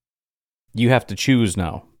you have to choose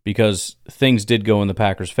now, because things did go in the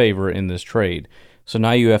Packers' favor in this trade. So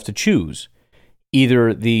now you have to choose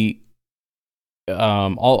either the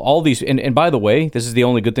all these, and by the way, this is the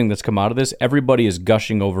only good thing that's come out of this. Everybody is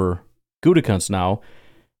gushing over Gutekunst now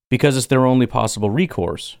because it's their only possible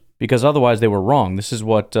recourse, because otherwise they were wrong. This is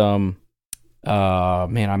what I'm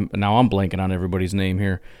blanking on everybody's name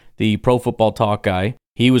here. The Pro Football Talk guy,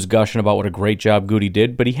 he was gushing about what a great job Goody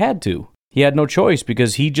did, but he had to. He had no choice,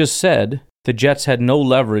 because he just said the Jets had no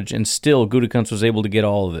leverage and still Gutekunst was able to get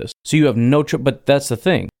all of this. So you have no choice, but that's the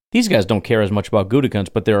thing. These guys don't care as much about Gutekunst,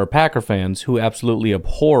 but there are Packer fans who absolutely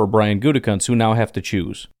abhor Brian Gutekunst who now have to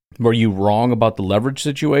choose. Were you wrong about the leverage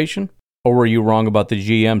situation, or were you wrong about the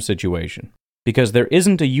GM situation? Because there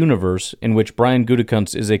isn't a universe in which Brian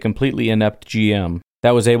Gutekunst is a completely inept GM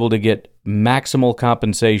that was able to get maximal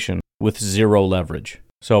compensation with zero leverage.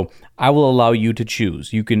 So I will allow you to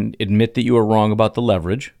choose. You can admit that you are wrong about the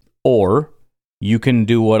leverage, or you can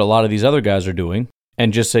do what a lot of these other guys are doing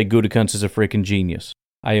and just say Gutekunst is a freaking genius.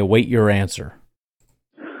 I await your answer.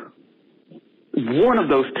 One of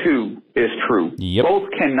those two is true. Yep.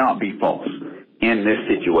 Both cannot be false in this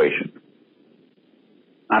situation.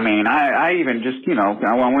 I mean, I even just,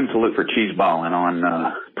 I went to look for Cheese Ballin on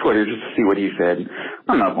Twitter just to see what he said.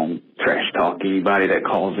 I'm not going to trash talk anybody that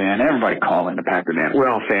calls in. Everybody call in the Packernet. We're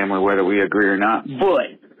all family, whether we agree or not.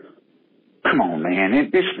 But, come on,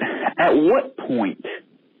 man. At what point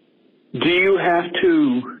do you have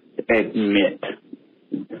to admit,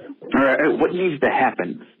 or what needs to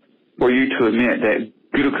happen for you to admit that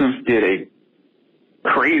Gutekunst did a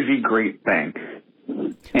crazy great thing?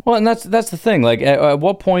 Well, and that's the thing. Like, at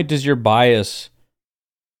what point does your bias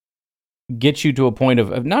get you to a point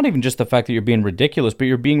of not even just the fact that you're being ridiculous, but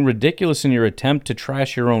you're being ridiculous in your attempt to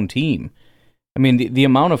trash your own team? I mean, the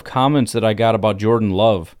amount of comments that I got about Jordan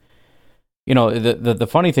Love, the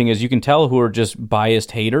funny thing is you can tell who are just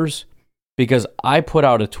biased haters, because I put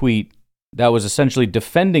out a tweet that was essentially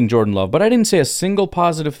defending Jordan Love, but I didn't say a single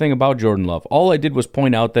positive thing about Jordan Love. All I did was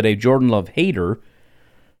point out that a Jordan Love hater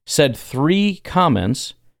said 3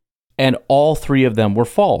 comments, and all 3 of them were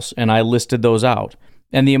false, and I listed those out.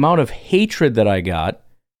 And the amount of hatred that I got,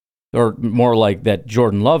 or more like that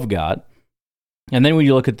Jordan Love got, and then when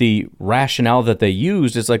you look at the rationale that they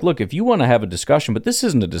used, it's like, look, if you want to have a discussion, but this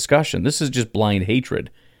isn't a discussion, this is just blind hatred.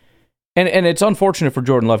 And it's unfortunate for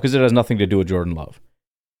Jordan Love, because it has nothing to do with Jordan Love.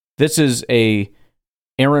 This is a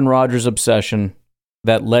Aaron Rodgers obsession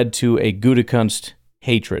that led to a Gutekunst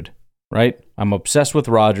hatred, right? I'm obsessed with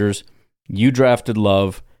Rodgers. You drafted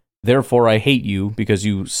Love. Therefore, I hate you because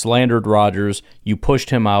you slandered Rodgers. You pushed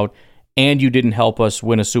him out, and you didn't help us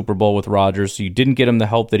win a Super Bowl with Rodgers. So you didn't get him the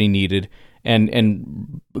help that he needed.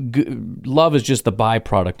 And Love is just the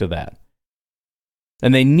byproduct of that.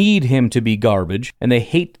 And they need him to be garbage, and they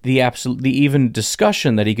hate the even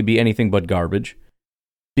discussion that he could be anything but garbage.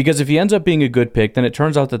 Because if he ends up being a good pick, then it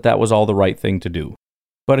turns out that was all the right thing to do.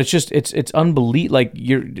 But it's just, it's unbelievable. Like,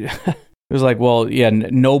 it was like, well, yeah,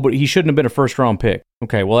 nobody, he shouldn't have been a first-round pick.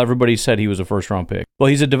 Okay, well, everybody said he was a first-round pick. Well,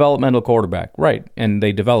 he's a developmental quarterback, right? And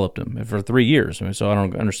they developed him for 3 years, so I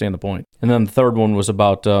don't understand the point. And then the third one was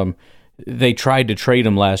about they tried to trade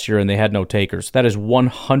him last year and they had no takers. That is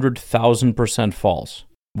 100,000% false.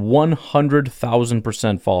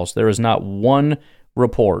 100,000% false. There is not one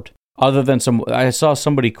report other than I saw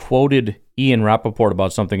somebody quoted Ian Rappaport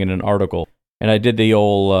about something in an article, and I did the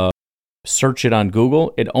old search it on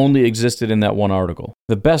Google. It only existed in that one article.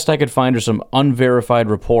 The best I could find are some unverified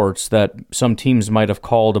reports that some teams might have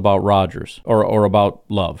called about Rodgers or about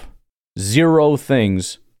Love. 0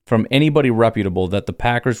 things from anybody reputable that the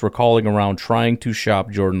Packers were calling around trying to shop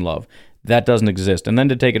Jordan Love. That doesn't exist. And then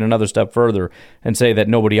to take it another step further and say that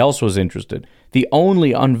nobody else was interested. The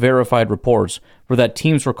only unverified reports were that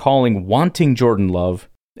teams were calling wanting Jordan Love,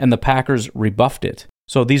 and the Packers rebuffed it.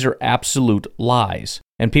 So these are absolute lies.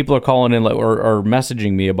 And people are calling in or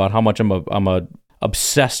messaging me about how much I'm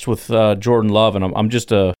obsessed with Jordan Love, and I'm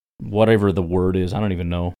just a, whatever the word is, I don't even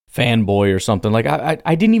know, fanboy or something. Like,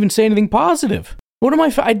 I didn't even say anything positive. What am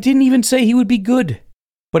I didn't even say he would be good.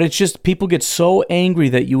 But it's just people get so angry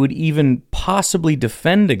that you would even possibly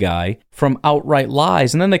defend a guy from outright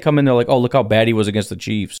lies. And then they come in, they're like, oh, look how bad he was against the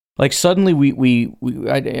Chiefs. Like suddenly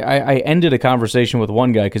I ended a conversation with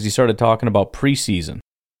one guy because he started talking about preseason.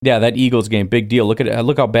 Yeah, that Eagles game, big deal.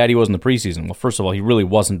 Look how bad he was in the preseason. Well, first of all, he really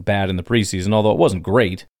wasn't bad in the preseason, although it wasn't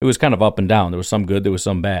great. It was kind of up and down. There was some good, there was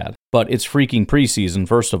some bad. But it's freaking preseason,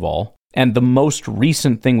 first of all. And the most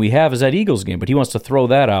recent thing we have is that Eagles game. But he wants to throw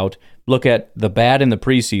that out, look at the bad in the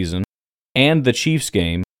preseason and the Chiefs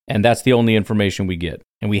game, and that's the only information we get.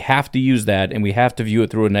 And we have to use that, and we have to view it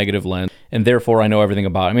through a negative lens, and therefore I know everything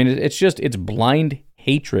about it. I mean, it's blind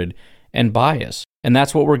hatred and bias. And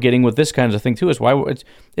that's what we're getting with this kind of thing, too. Is why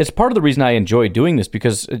it's part of the reason I enjoy doing this,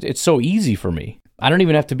 because it's so easy for me. I don't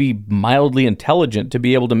even have to be mildly intelligent to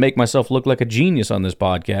be able to make myself look like a genius on this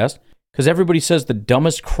podcast, because everybody says the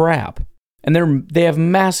dumbest crap. And they have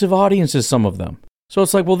massive audiences, some of them. So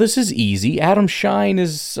it's like, well, this is easy. Adam Shine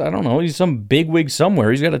is, I don't know, he's some bigwig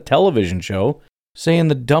somewhere. He's got a television show saying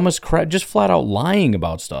the dumbest crap, just flat out lying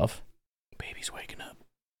about stuff. Baby's waking up.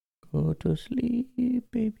 Go to sleep,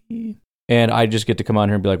 baby. And I just get to come on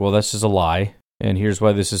here and be like, well, this is a lie, and here's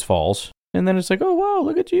why this is false. And then it's like, oh, wow,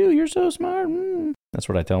 look at you. You're so smart. That's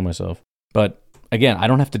what I tell myself. But again, I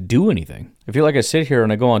don't have to do anything. I feel like I sit here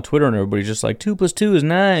and I go on Twitter and everybody's just like, 2 + 2 is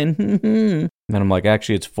 9. And then I'm like,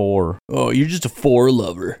 actually, it's 4. Oh, you're just a 4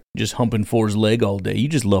 lover. Just humping 4's leg all day. You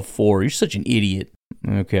just love 4. You're such an idiot.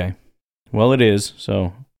 Okay. Well, it is.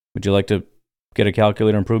 So would you like to get a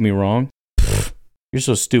calculator and prove me wrong? You're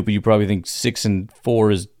so stupid. You probably think 6 and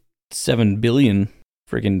 4 is 7 billion.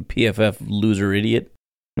 Freaking PFF loser idiot.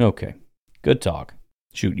 Okay. Good talk.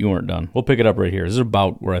 Shoot, you weren't done. We'll pick it up right here. This is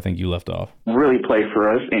about where I think you left off. Really play for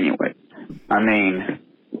us anyway. I mean,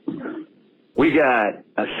 we got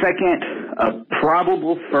a second, a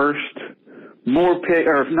probable first, more pick,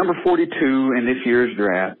 or number 42 in this year's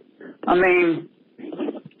draft. I mean,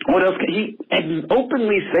 what else? He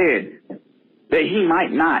openly said that he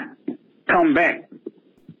might not come back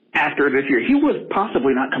after this year. He was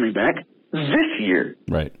possibly not coming back this year.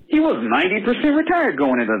 Right. He was 90% retired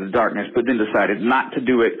going into the darkness, but then decided not to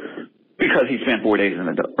do it because he spent 4 nights in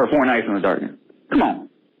the darkness. Come on.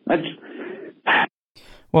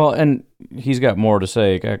 Well, and he's got more to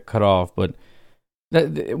say. It got cut off, but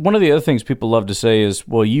one of the other things people love to say is,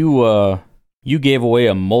 well, you gave away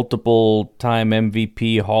a multiple-time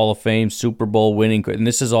MVP, Hall of Fame, Super Bowl winning, and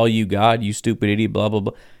this is all you got, you stupid idiot, blah, blah,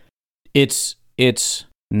 blah. It's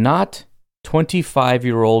not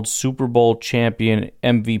 25-year-old Super Bowl champion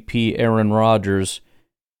MVP Aaron Rodgers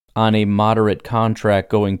on a moderate contract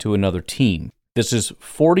going to another team. This is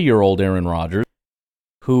 40-year-old Aaron Rodgers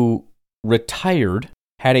who retired,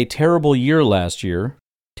 had a terrible year last year,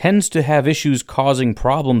 tends to have issues causing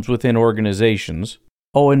problems within organizations.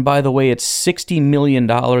 Oh, and by the way, it's $60 million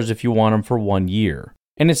if you want him for 1 year.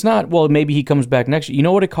 And it's not, well, maybe he comes back next year. You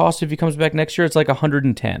know what it costs if he comes back next year? It's like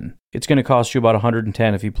 $110. It's going to cost you about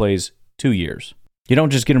 $110 if he plays 2 years. You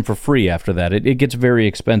don't just get him for free after that. It gets very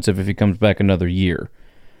expensive if he comes back another year.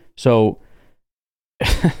 So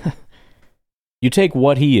you take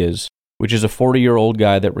what he is, which is a 40-year-old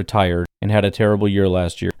guy that retired and had a terrible year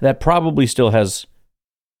last year, that probably still has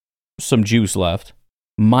some juice left,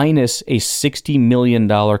 minus a $60 million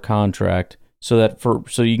contract so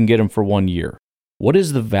you can get him for 1 year. What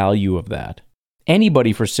is the value of that?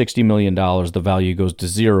 Anybody for $60 million, the value goes to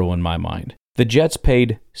zero in my mind. The Jets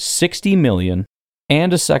paid $60 million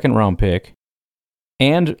and a second-round pick,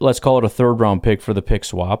 and let's call it a third-round pick for the pick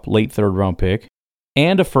swap, late third-round pick,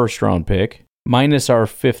 and a first-round pick, minus our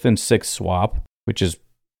fifth and sixth swap, which is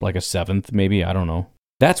like a seventh, maybe, I don't know.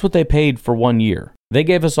 That's what they paid for 1 year. They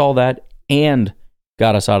gave us all that and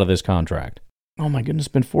got us out of this contract. Oh my goodness,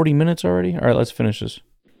 it's been 40 minutes already? All right, let's finish this.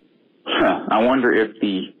 I wonder if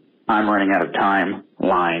the I'm running out of time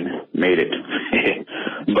line made it.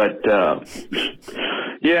 But,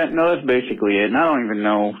 yeah, no, that's basically it. And I don't even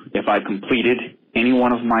know if I completed any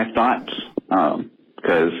one of my thoughts,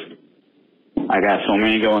 because I got so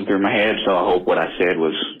many going through my head, so I hope what I said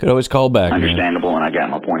was could always call back, understandable, man. And I got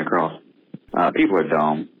my point across. People are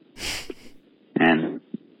dumb, and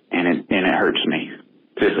it hurts me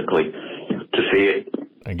physically to see it.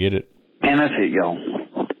 I get it. And that's it, y'all.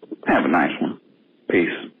 Have a nice one. Peace.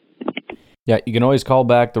 Yeah, you can always call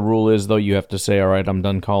back. The rule is, though, you have to say, all right, I'm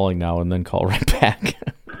done calling now, and then call right back.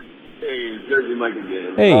 Hey, Jersey Mike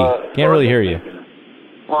again. Hey, can't really hear you.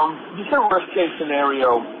 Well, you said worst case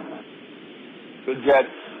scenario, the Jets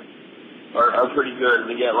are pretty good.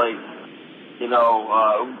 They get, like,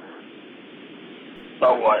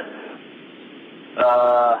 so what?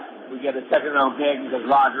 We get a second-round pick because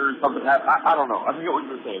Rodgers, something happened. I don't know. I forget what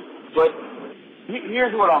you were saying. But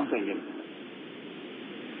here's what I'm thinking.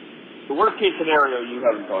 The worst-case scenario you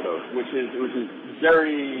haven't thought of, which is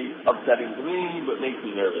very upsetting to me, but makes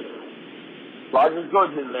me nervous. Rodgers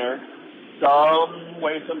goes in there. Some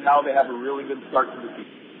way, somehow, they have a really good start to the season.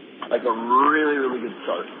 like a really, really good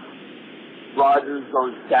start. Rodgers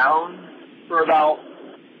goes down for about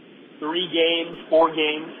 3 games, 4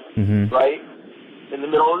 games, right, in the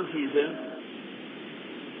middle of the season.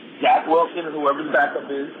 Zach Wilson, or whoever the backup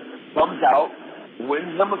is, comes out,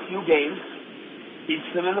 wins them a few games, keeps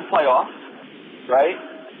them in the playoffs, right?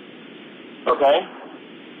 Okay?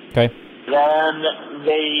 Okay.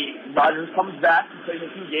 Then Rodgers comes back and plays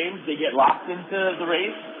a few games. They get locked into the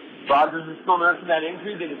race. Rodgers is still nursing that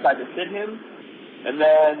injury. They decide to sit him, and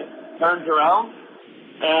then turns around,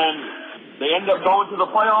 and they end up going to the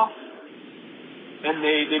playoffs, and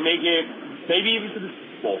they make it maybe even to the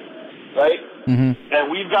Super Bowl, right?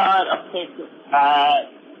 And we've got a pick at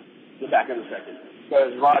the back of the second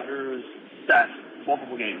because Rodgers stats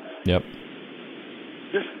multiple games. Yep.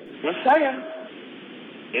 Just saying.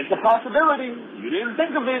 It's a possibility. You didn't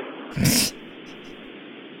think of it.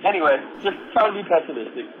 Anyway, just trying to be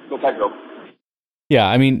pessimistic. Go Pack, go. Yeah,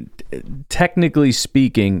 I mean, technically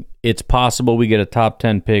speaking, it's possible we get a top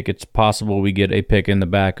 10 pick. It's possible we get a pick in the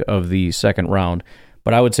back of the second round.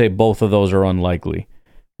 But I would say both of those are unlikely,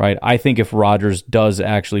 right? I think if Rodgers does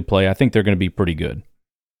actually play, I think they're going to be pretty good.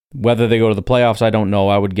 Whether they go to the playoffs, I don't know.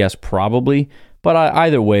 I would guess probably. But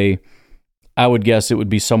either way, I would guess it would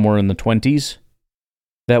be somewhere in the 20s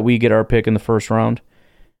that we get our pick in the first round.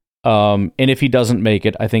 And if he doesn't make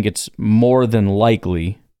it, I think it's more than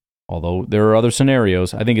likely, although there are other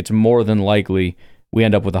scenarios, I think it's more than likely we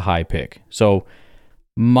end up with a high pick. So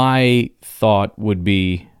my thought would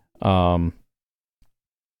be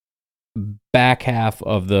back half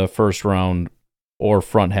of the first round or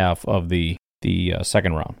front half of the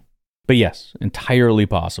second round. But yes, entirely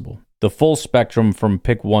possible. The full spectrum from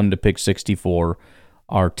pick 1 to pick 64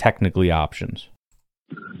 are technically options.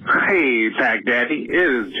 Hey, Pack Daddy, it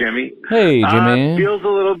is Jimmy. Hey, Jimmy. Feels a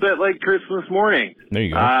little bit like Christmas morning. There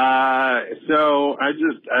you go. So I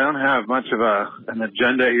don't have much of an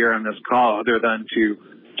agenda here on this call other than to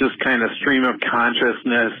just kind of stream of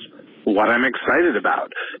consciousness what I'm excited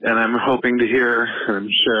about. And I'm hoping to hear, I'm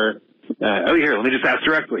sure, here, let me just ask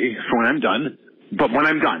directly for when I'm done. But when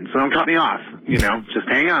I'm done, so don't cut me off, just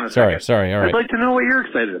hang on a second. Sorry, all right. I'd like to know what you're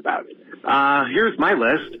excited about. Here's my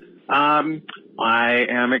list. I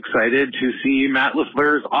am excited to see Matt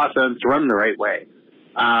LaFleur's offense run the right way.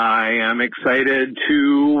 I am excited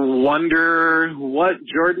to wonder what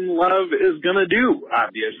Jordan Love is going to do,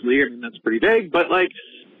 obviously. I mean, that's pretty big, but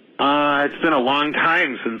it's been a long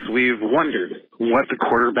time since we've wondered what the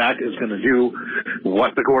quarterback is going to do,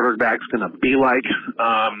 what the quarterback's going to be like.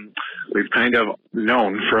 We've kind of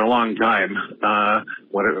known for a long time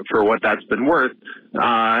what that's been worth.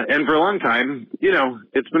 And for a long time,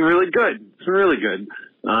 it's been really good. It's been really good.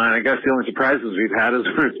 And I guess the only surprises we've had is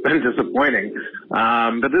when it's been disappointing.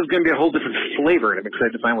 But this is going to be a whole different flavor, and I'm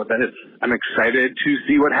excited to find what that is. I'm excited to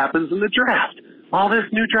see what happens in the draft. All this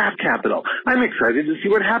new draft capital. I'm excited to see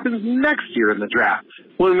what happens next year in the draft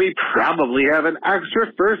when we probably have an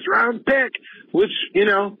extra first-round pick, which,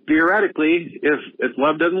 theoretically, if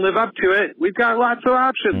Love doesn't live up to it, we've got lots of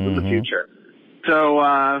options in the future. So,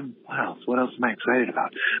 what else am I excited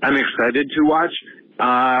about? I'm excited to watch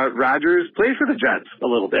Rodgers play for the Jets a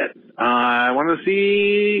little bit. I want to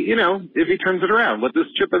see, if he turns it around. With this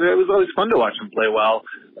chip, it was always fun to watch him play well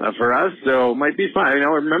for us, so it might be fun.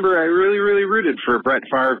 Remember, I really, really rooted for Brett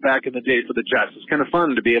Favre back in the day for the Jets. It's kind of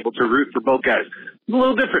fun to be able to root for both guys. It's a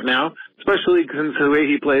little different now, especially since the way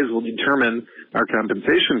he plays will determine our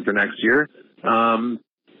compensation for next year.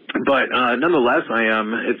 But nonetheless,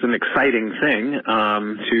 it's an exciting thing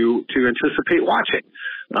to anticipate watching.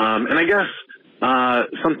 And I guess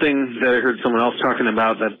something that I heard someone else talking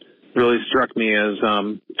about that really struck me is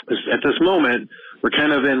at this moment, we're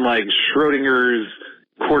kind of in like Schrodinger's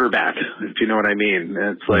quarterback, if you know what I mean.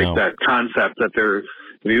 It's like that concept that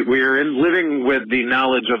we are living with the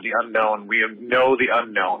knowledge of the unknown. We know the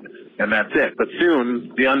unknown, and that's it. But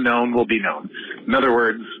soon, the unknown will be known. In other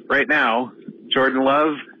words, right now, Jordan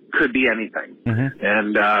Love could be anything.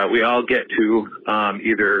 And we all get to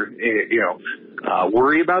either,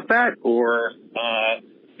 worry about that or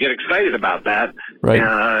get excited about that,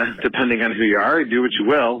 right? Depending on who you are, do what you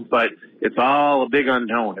will. But it's all a big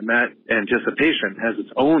unknown, and that anticipation has its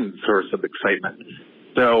own source of excitement.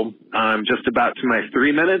 So I'm just about to my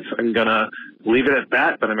 3 minutes. I'm going to leave it at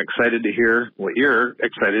that, but I'm excited to hear what you're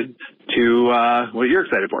excited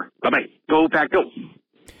for. Bye-bye. Go, Pack, go.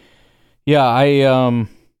 Yeah,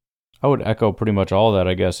 I would echo pretty much all that,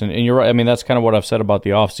 I guess. And you're right. I mean, that's kind of what I've said about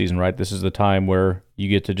the offseason, right? This is the time where you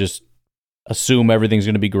get to just assume everything's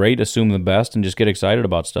going to be great, assume the best, and just get excited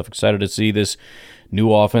about stuff. Excited to see this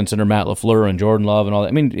new offense under Matt LaFleur and Jordan Love and all that.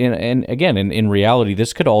 I mean, and again, in reality,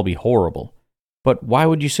 this could all be horrible. But why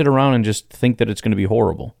would you sit around and just think that it's going to be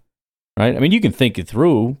horrible? Right? I mean, you can think it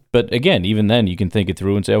through, but again, even then, you can think it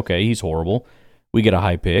through and say, okay, he's horrible. We get a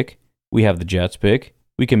high pick. We have the Jets pick.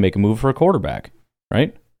 We can make a move for a quarterback,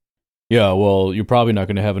 right? Yeah, well, you're probably not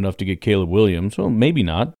going to have enough to get Caleb Williams. Well, maybe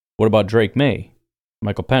not. What about Drake May,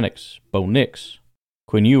 Michael Penix, Bo Nix,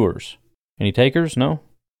 Quinn Ewers? Any takers? No?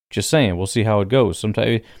 Just saying. We'll see how it goes.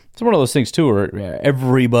 Sometimes it's one of those things, too, where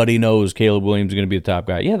everybody knows Caleb Williams is going to be the top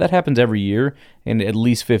guy. Yeah, that happens every year, and at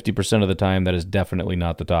least 50% of the time, that is definitely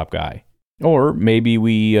not the top guy. Or maybe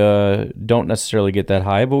we don't necessarily get that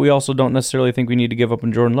high, but we also don't necessarily think we need to give up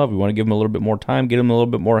on Jordan Love. We want to give him a little bit more time, get him a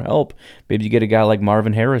little bit more help. Maybe you get a guy like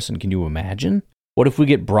Marvin Harrison. Can you imagine? What if we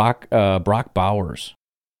get Brock Bowers,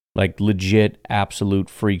 like legit, absolute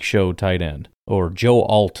freak show tight end? Or Joe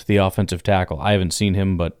Alt, the offensive tackle. I haven't seen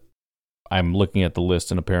him, but I'm looking at the list,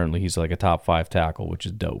 and apparently he's like a top 5 tackle, which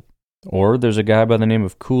is dope. Or there's a guy by the name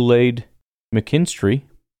of Kool-Aid McKinstry.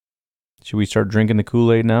 Should we start drinking the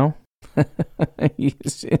Kool-Aid now? All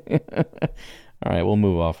right, we'll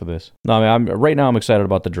move off of this. No, I mean, right now I'm excited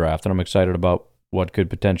about the draft, and I'm excited about what could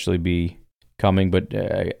potentially be coming. But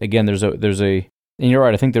again, there's a, and you're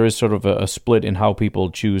right. I think there is sort of a split in how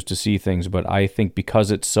people choose to see things. But I think because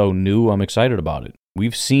it's so new, I'm excited about it.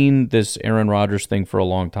 We've seen this Aaron Rodgers thing for a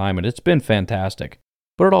long time, and it's been fantastic.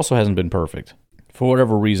 But it also hasn't been perfect. For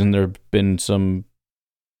whatever reason, there have been some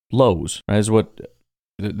lows. Right?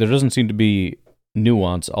 There doesn't seem to be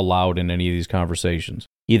nuance allowed in any of these conversations.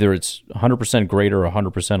 Either it's 100% great or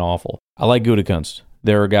 100% awful. I like Gutekunst.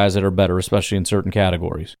 There are guys that are better, especially in certain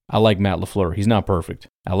categories. I like Matt LaFleur. He's not perfect.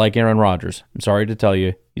 I like Aaron Rodgers. I'm sorry to tell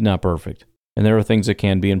you, he's not perfect. And there are things that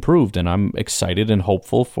can be improved, and I'm excited and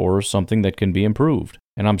hopeful for something that can be improved.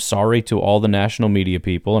 And I'm sorry to all the national media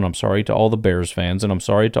people, and I'm sorry to all the Bears fans, and I'm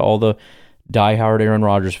sorry to all the diehard Aaron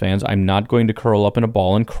Rodgers fans. I'm not going to curl up in a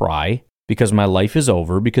ball and cry because my life is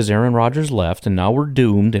over, because Aaron Rodgers left, and now we're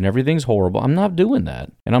doomed, and everything's horrible. I'm not doing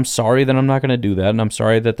that. And I'm sorry that I'm not going to do that, and I'm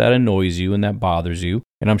sorry that that annoys you and that bothers you,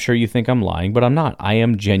 and I'm sure you think I'm lying, but I'm not. I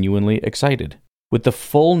am genuinely excited. With the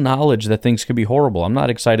full knowledge that things could be horrible. I'm not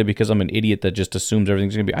excited because I'm an idiot that just assumes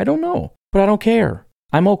everything's going to be. I don't know, but I don't care.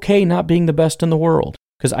 I'm okay not being the best in the world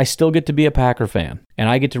because I still get to be a Packer fan, and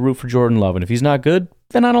I get to root for Jordan Love, and if he's not good,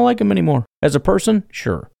 then I don't like him anymore. As a person,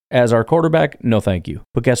 sure. As our quarterback, no thank you.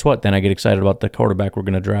 But guess what? Then I get excited about the quarterback we're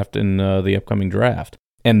going to draft in the upcoming draft,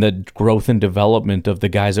 and the growth and development of the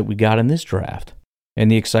guys that we got in this draft,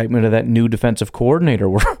 and the excitement of that new defensive coordinator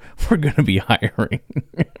we're going to be hiring.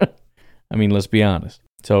 I mean, let's be honest.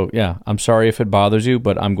 So, yeah, I'm sorry if it bothers you,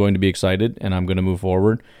 but I'm going to be excited, and I'm going to move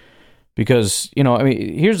forward. Because, I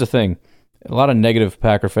mean, here's the thing. A lot of negative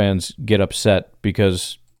Packer fans get upset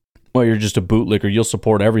because, well, you're just a bootlicker. You'll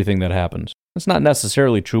support everything that happens. That's not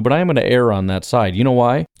necessarily true, but I am going to err on that side. You know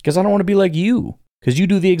why? Because I don't want to be like you. Because you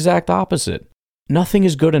do the exact opposite. Nothing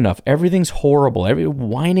is good enough. Everything's horrible.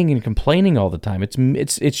 Whining and complaining all the time.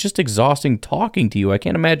 It's just exhausting talking to you. I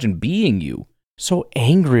can't imagine being you. So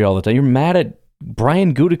angry all the time. You're mad at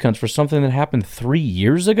Brian Gutekunst for something that happened 3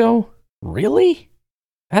 years ago? Really?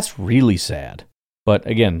 That's really sad. But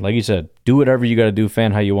again, like you said, do whatever you got to do,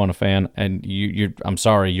 fan how you want to fan, and I'm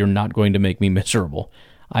sorry, you're not going to make me miserable.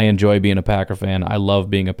 I enjoy being a Packer fan. I love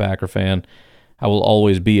being a Packer fan. I will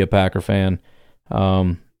always be a Packer fan.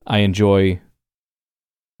 I enjoy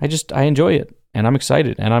it. And I'm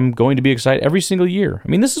excited, and I'm going to be excited every single year. I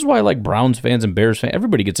mean, this is why I like Browns fans and Bears fans.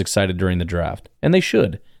 Everybody gets excited during the draft, and they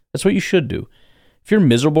should. That's what you should do. If you're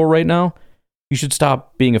miserable right now, you should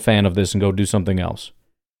stop being a fan of this and go do something else.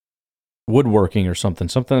 Woodworking or something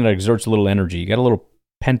that exerts a little energy. You got a little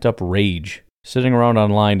pent-up rage. Sitting around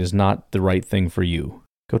online is not the right thing for you.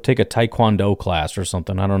 Go take a Taekwondo class or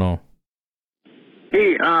something. I don't know.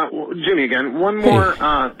 Hey, Jimmy again. One more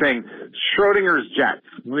thing. Schrodinger's Jets.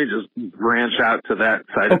 Let me just branch out to that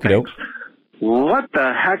side of things. What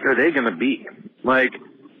the heck are they going to be? Like,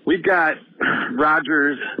 we've got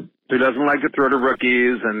Rodgers, who doesn't like to throw to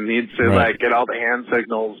rookies and needs to, get all the hand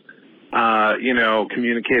signals,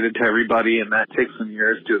 communicated to everybody, and that takes some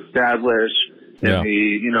years to establish. Yeah. And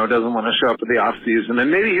he, doesn't want to show up at the off season. And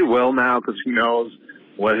maybe he will now because he knows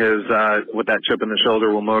what what that chip in the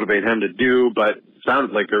shoulder will motivate him to do, but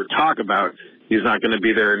sounds like or talk about he's not going to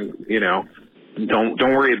be there, and don't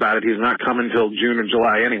worry about it. He's not coming till June or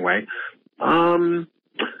July anyway.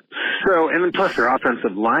 So, and then plus their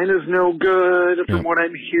offensive line is no good from what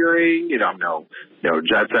I'm hearing. I'm no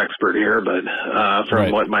Jets expert here, but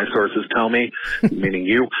from what my sources tell me, meaning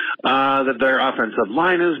you, that their offensive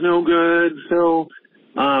line is no good. So,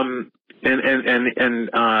 And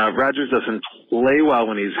Rodgers doesn't play well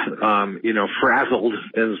when he's, frazzled,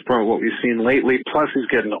 is from what we've seen lately. Plus, he's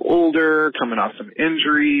getting older, coming off some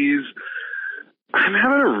injuries. I'm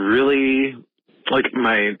having a really,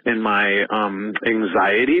 in my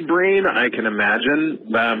anxiety brain, I can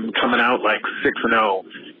imagine them coming out 6-0,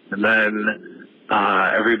 and then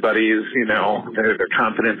everybody's, their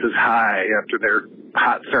confidence is high after their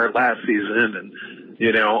hot start last season, and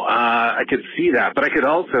I could see that, but I could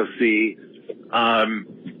also see,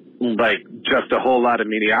 just a whole lot of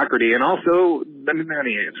mediocrity. And also, they're in the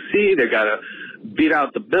AFC. They got to beat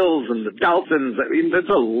out the Bills and the Dolphins. I mean, that's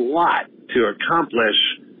a lot to accomplish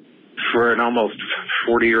for an almost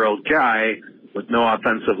 40-year-old guy with no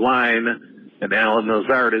offensive line. And Alan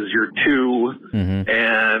Lazard is your 2,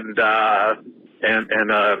 and a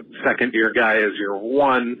second-year guy is your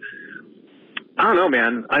 1. I don't know,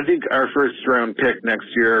 man. I think our first-round pick next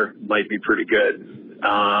year might be pretty good.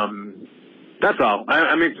 That's all.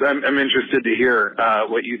 I'm interested to hear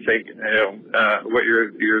what you think. What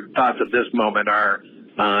your thoughts at this moment are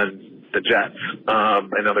on the Jets. I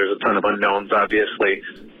know there's a ton of unknowns, obviously,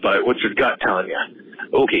 but what's your gut telling you?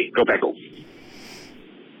 Okay, go Packers.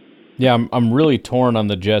 Yeah, I'm really torn on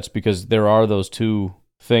the Jets because there are those two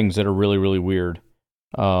things that are really, really weird.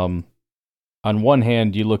 On one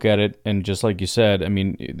hand, you look at it, and just like you said, I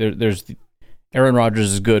mean, there's Aaron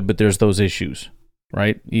Rodgers is good, but there's those issues,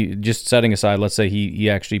 right? Just setting aside, let's say he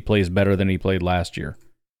actually plays better than he played last year.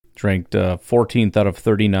 He's ranked 14th out of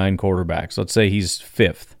 39 quarterbacks. Let's say he's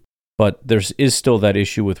 5th. But there is still that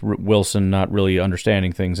issue with Wilson not really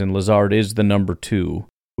understanding things, and Lazard is the number 2,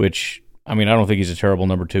 which, I mean, I don't think he's a terrible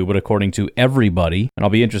number 2, but according to everybody, and I'll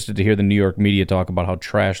be interested to hear the New York media talk about how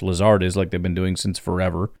trash Lazard is, like they've been doing since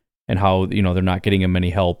forever, and how, they're not getting him any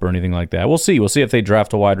help or anything like that. We'll see. We'll see if they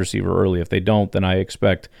draft a wide receiver early. If they don't, then I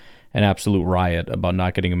expect an absolute riot about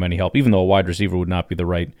not getting him any help, even though a wide receiver would not be the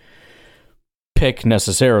right pick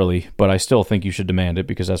necessarily, but I still think you should demand it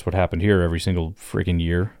because that's what happened here every single freaking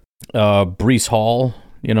year. Breece Hall,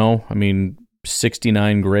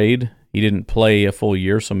 69 grade. He didn't play a full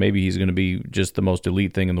year, so maybe he's going to be just the most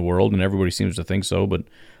elite thing in the world, and everybody seems to think so, but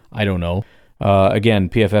I don't know. Again,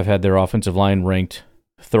 PFF had their offensive line ranked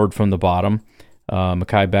 3rd from the bottom.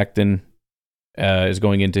 Mekhi Becton is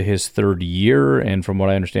going into his 3rd year, and from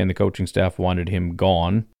what I understand, the coaching staff wanted him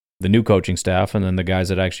gone. The new coaching staff, and then the guys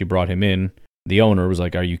that actually brought him in, the owner was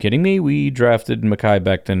like, are you kidding me? We drafted Mekhi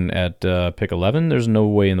Becton at pick 11. There's no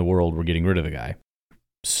way in the world we're getting rid of the guy.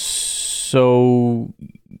 So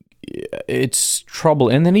it's trouble.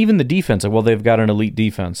 And then even the defense, they've got an elite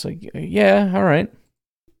defense. Yeah, all right.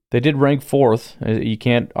 They did rank 4th. You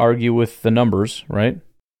can't argue with the numbers, right?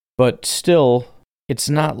 But still, it's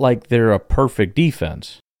not like they're a perfect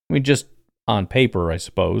defense. Just on paper, I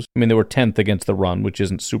suppose. They were 10th against the run, which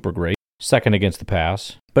isn't super great. 2nd against the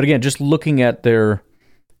pass. But again, just looking at their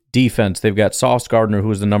defense, they've got Sauce Gardner,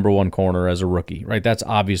 who is the number 1 corner as a rookie, right? That's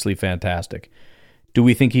obviously fantastic. Do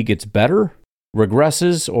we think he gets better,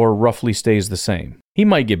 regresses, or roughly stays the same? He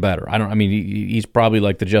might get better. He's probably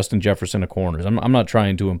like the Justin Jefferson of corners. I'm not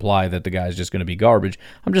trying to imply that the guy's just going to be garbage.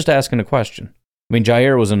 I'm just asking a question.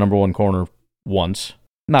 Jair was a number 1 corner once,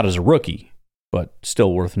 not as a rookie, but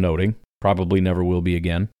still worth noting. Probably never will be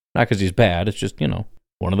again. Not because he's bad. It's just,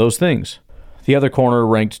 one of those things. The other corner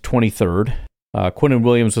ranked 23rd. Quinnen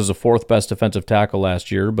Williams was the 4th best defensive tackle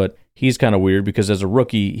last year, but he's kind of weird because as a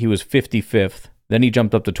rookie, he was 55th. Then he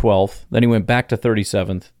jumped up to 12th. Then he went back to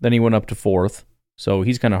 37th. Then he went up to 4th. So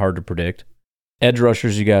he's kind of hard to predict. Edge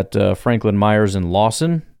rushers, you got Franklin Myers and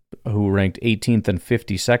Lawson, who ranked 18th and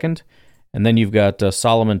 52nd. And then you've got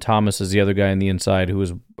Solomon Thomas as the other guy on the inside, who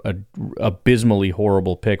was an abysmally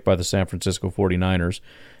horrible pick by the San Francisco 49ers.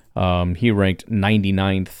 He ranked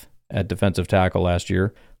 99th at defensive tackle last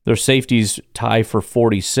year. Their safeties tie for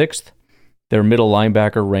 46th. Their middle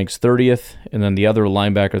linebacker ranks 30th. And then the other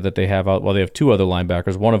linebacker that they have out, they have 2 other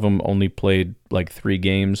linebackers. One of them only played 3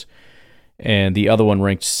 games. And the other one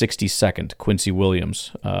ranked 62nd, Quincy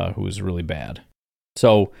Williams, who was really bad.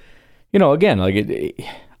 So, again,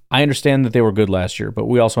 I understand that they were good last year, but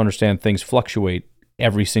we also understand things fluctuate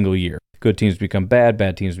every single year. Good teams become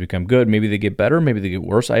bad teams become good. Maybe they get better, maybe they get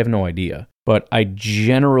worse. I have no idea. But I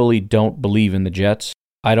generally don't believe in the Jets.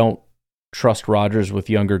 I don't trust Rodgers with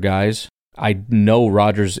younger guys. I know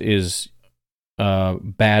Rodgers is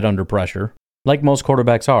bad under pressure, like most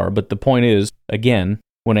quarterbacks are. But the point is, again,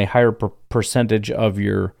 when a higher percentage of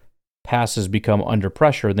your passes become under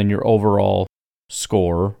pressure, then your overall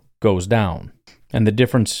score goes down. And the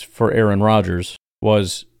difference for Aaron Rodgers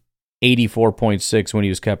was 84.6 when he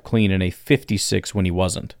was kept clean and a 56 when he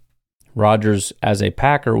wasn't. Rodgers, as a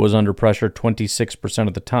Packer, was under pressure 26%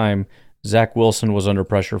 of the time. Zach Wilson was under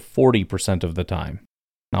pressure 40% of the time.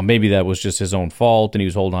 Now, maybe that was just his own fault and he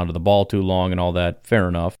was holding on to the ball too long and all that. Fair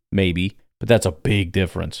enough. Maybe. But that's a big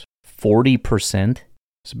difference. 40%?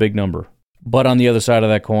 It's a big number. But on the other side of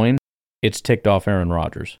that coin, it's ticked off Aaron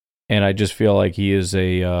Rodgers. And I just feel like he is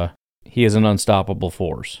an unstoppable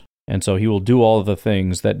force. And so he will do all of the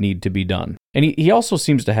things that need to be done. And he also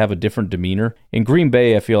seems to have a different demeanor. In Green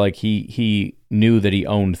Bay, I feel like he knew that he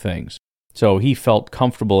owned things. So he felt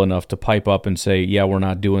comfortable enough to pipe up and say, yeah, we're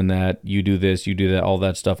not doing that. You do this, you do that, all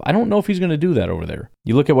that stuff. I don't know if he's going to do that over there.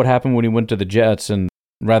 You look at what happened when he went to the Jets, and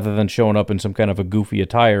rather than showing up in some kind of a goofy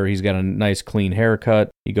attire, he's got a nice clean haircut.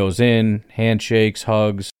 He goes in, handshakes,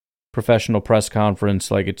 hugs, professional press conference.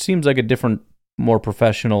 Like, it seems like a different, more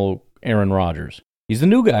professional Aaron Rodgers. He's the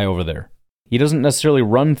new guy over there. He doesn't necessarily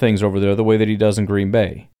run things over there the way that he does in Green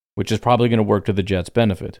Bay, which is probably going to work to the Jets'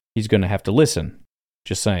 benefit. He's going to have to listen.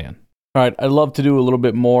 Just saying. All right, I'd love to do a little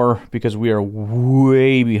bit more because we are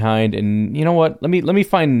way behind. And you know what? Let me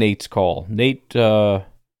find Nate's call. Nate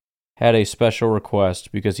had a special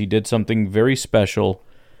request because he did something very special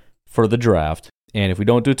for the draft. And if we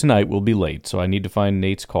don't do it tonight, we'll be late. So I need to find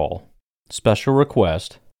Nate's call. Special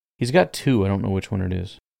request. He's got two. I don't know which one it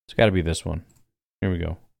is. It's got to be this one. Here we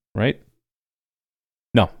go. Right?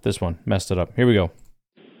 No, this one. Messed it up. Here we go.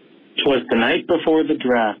 'Twas the night before the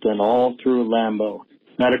draft, and all through Lambeau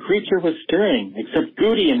not a creature was stirring, except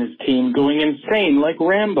Goody and his team going insane like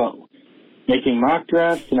Rambo, making mock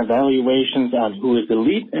drafts and evaluations on who is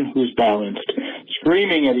elite and who's balanced,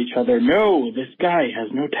 screaming at each other, no, this guy has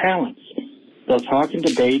no talents. They'll talk and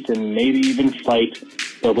debate and maybe even fight,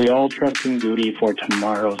 but we all trust in Goody for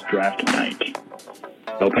tomorrow's draft night.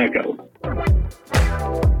 Go Packo.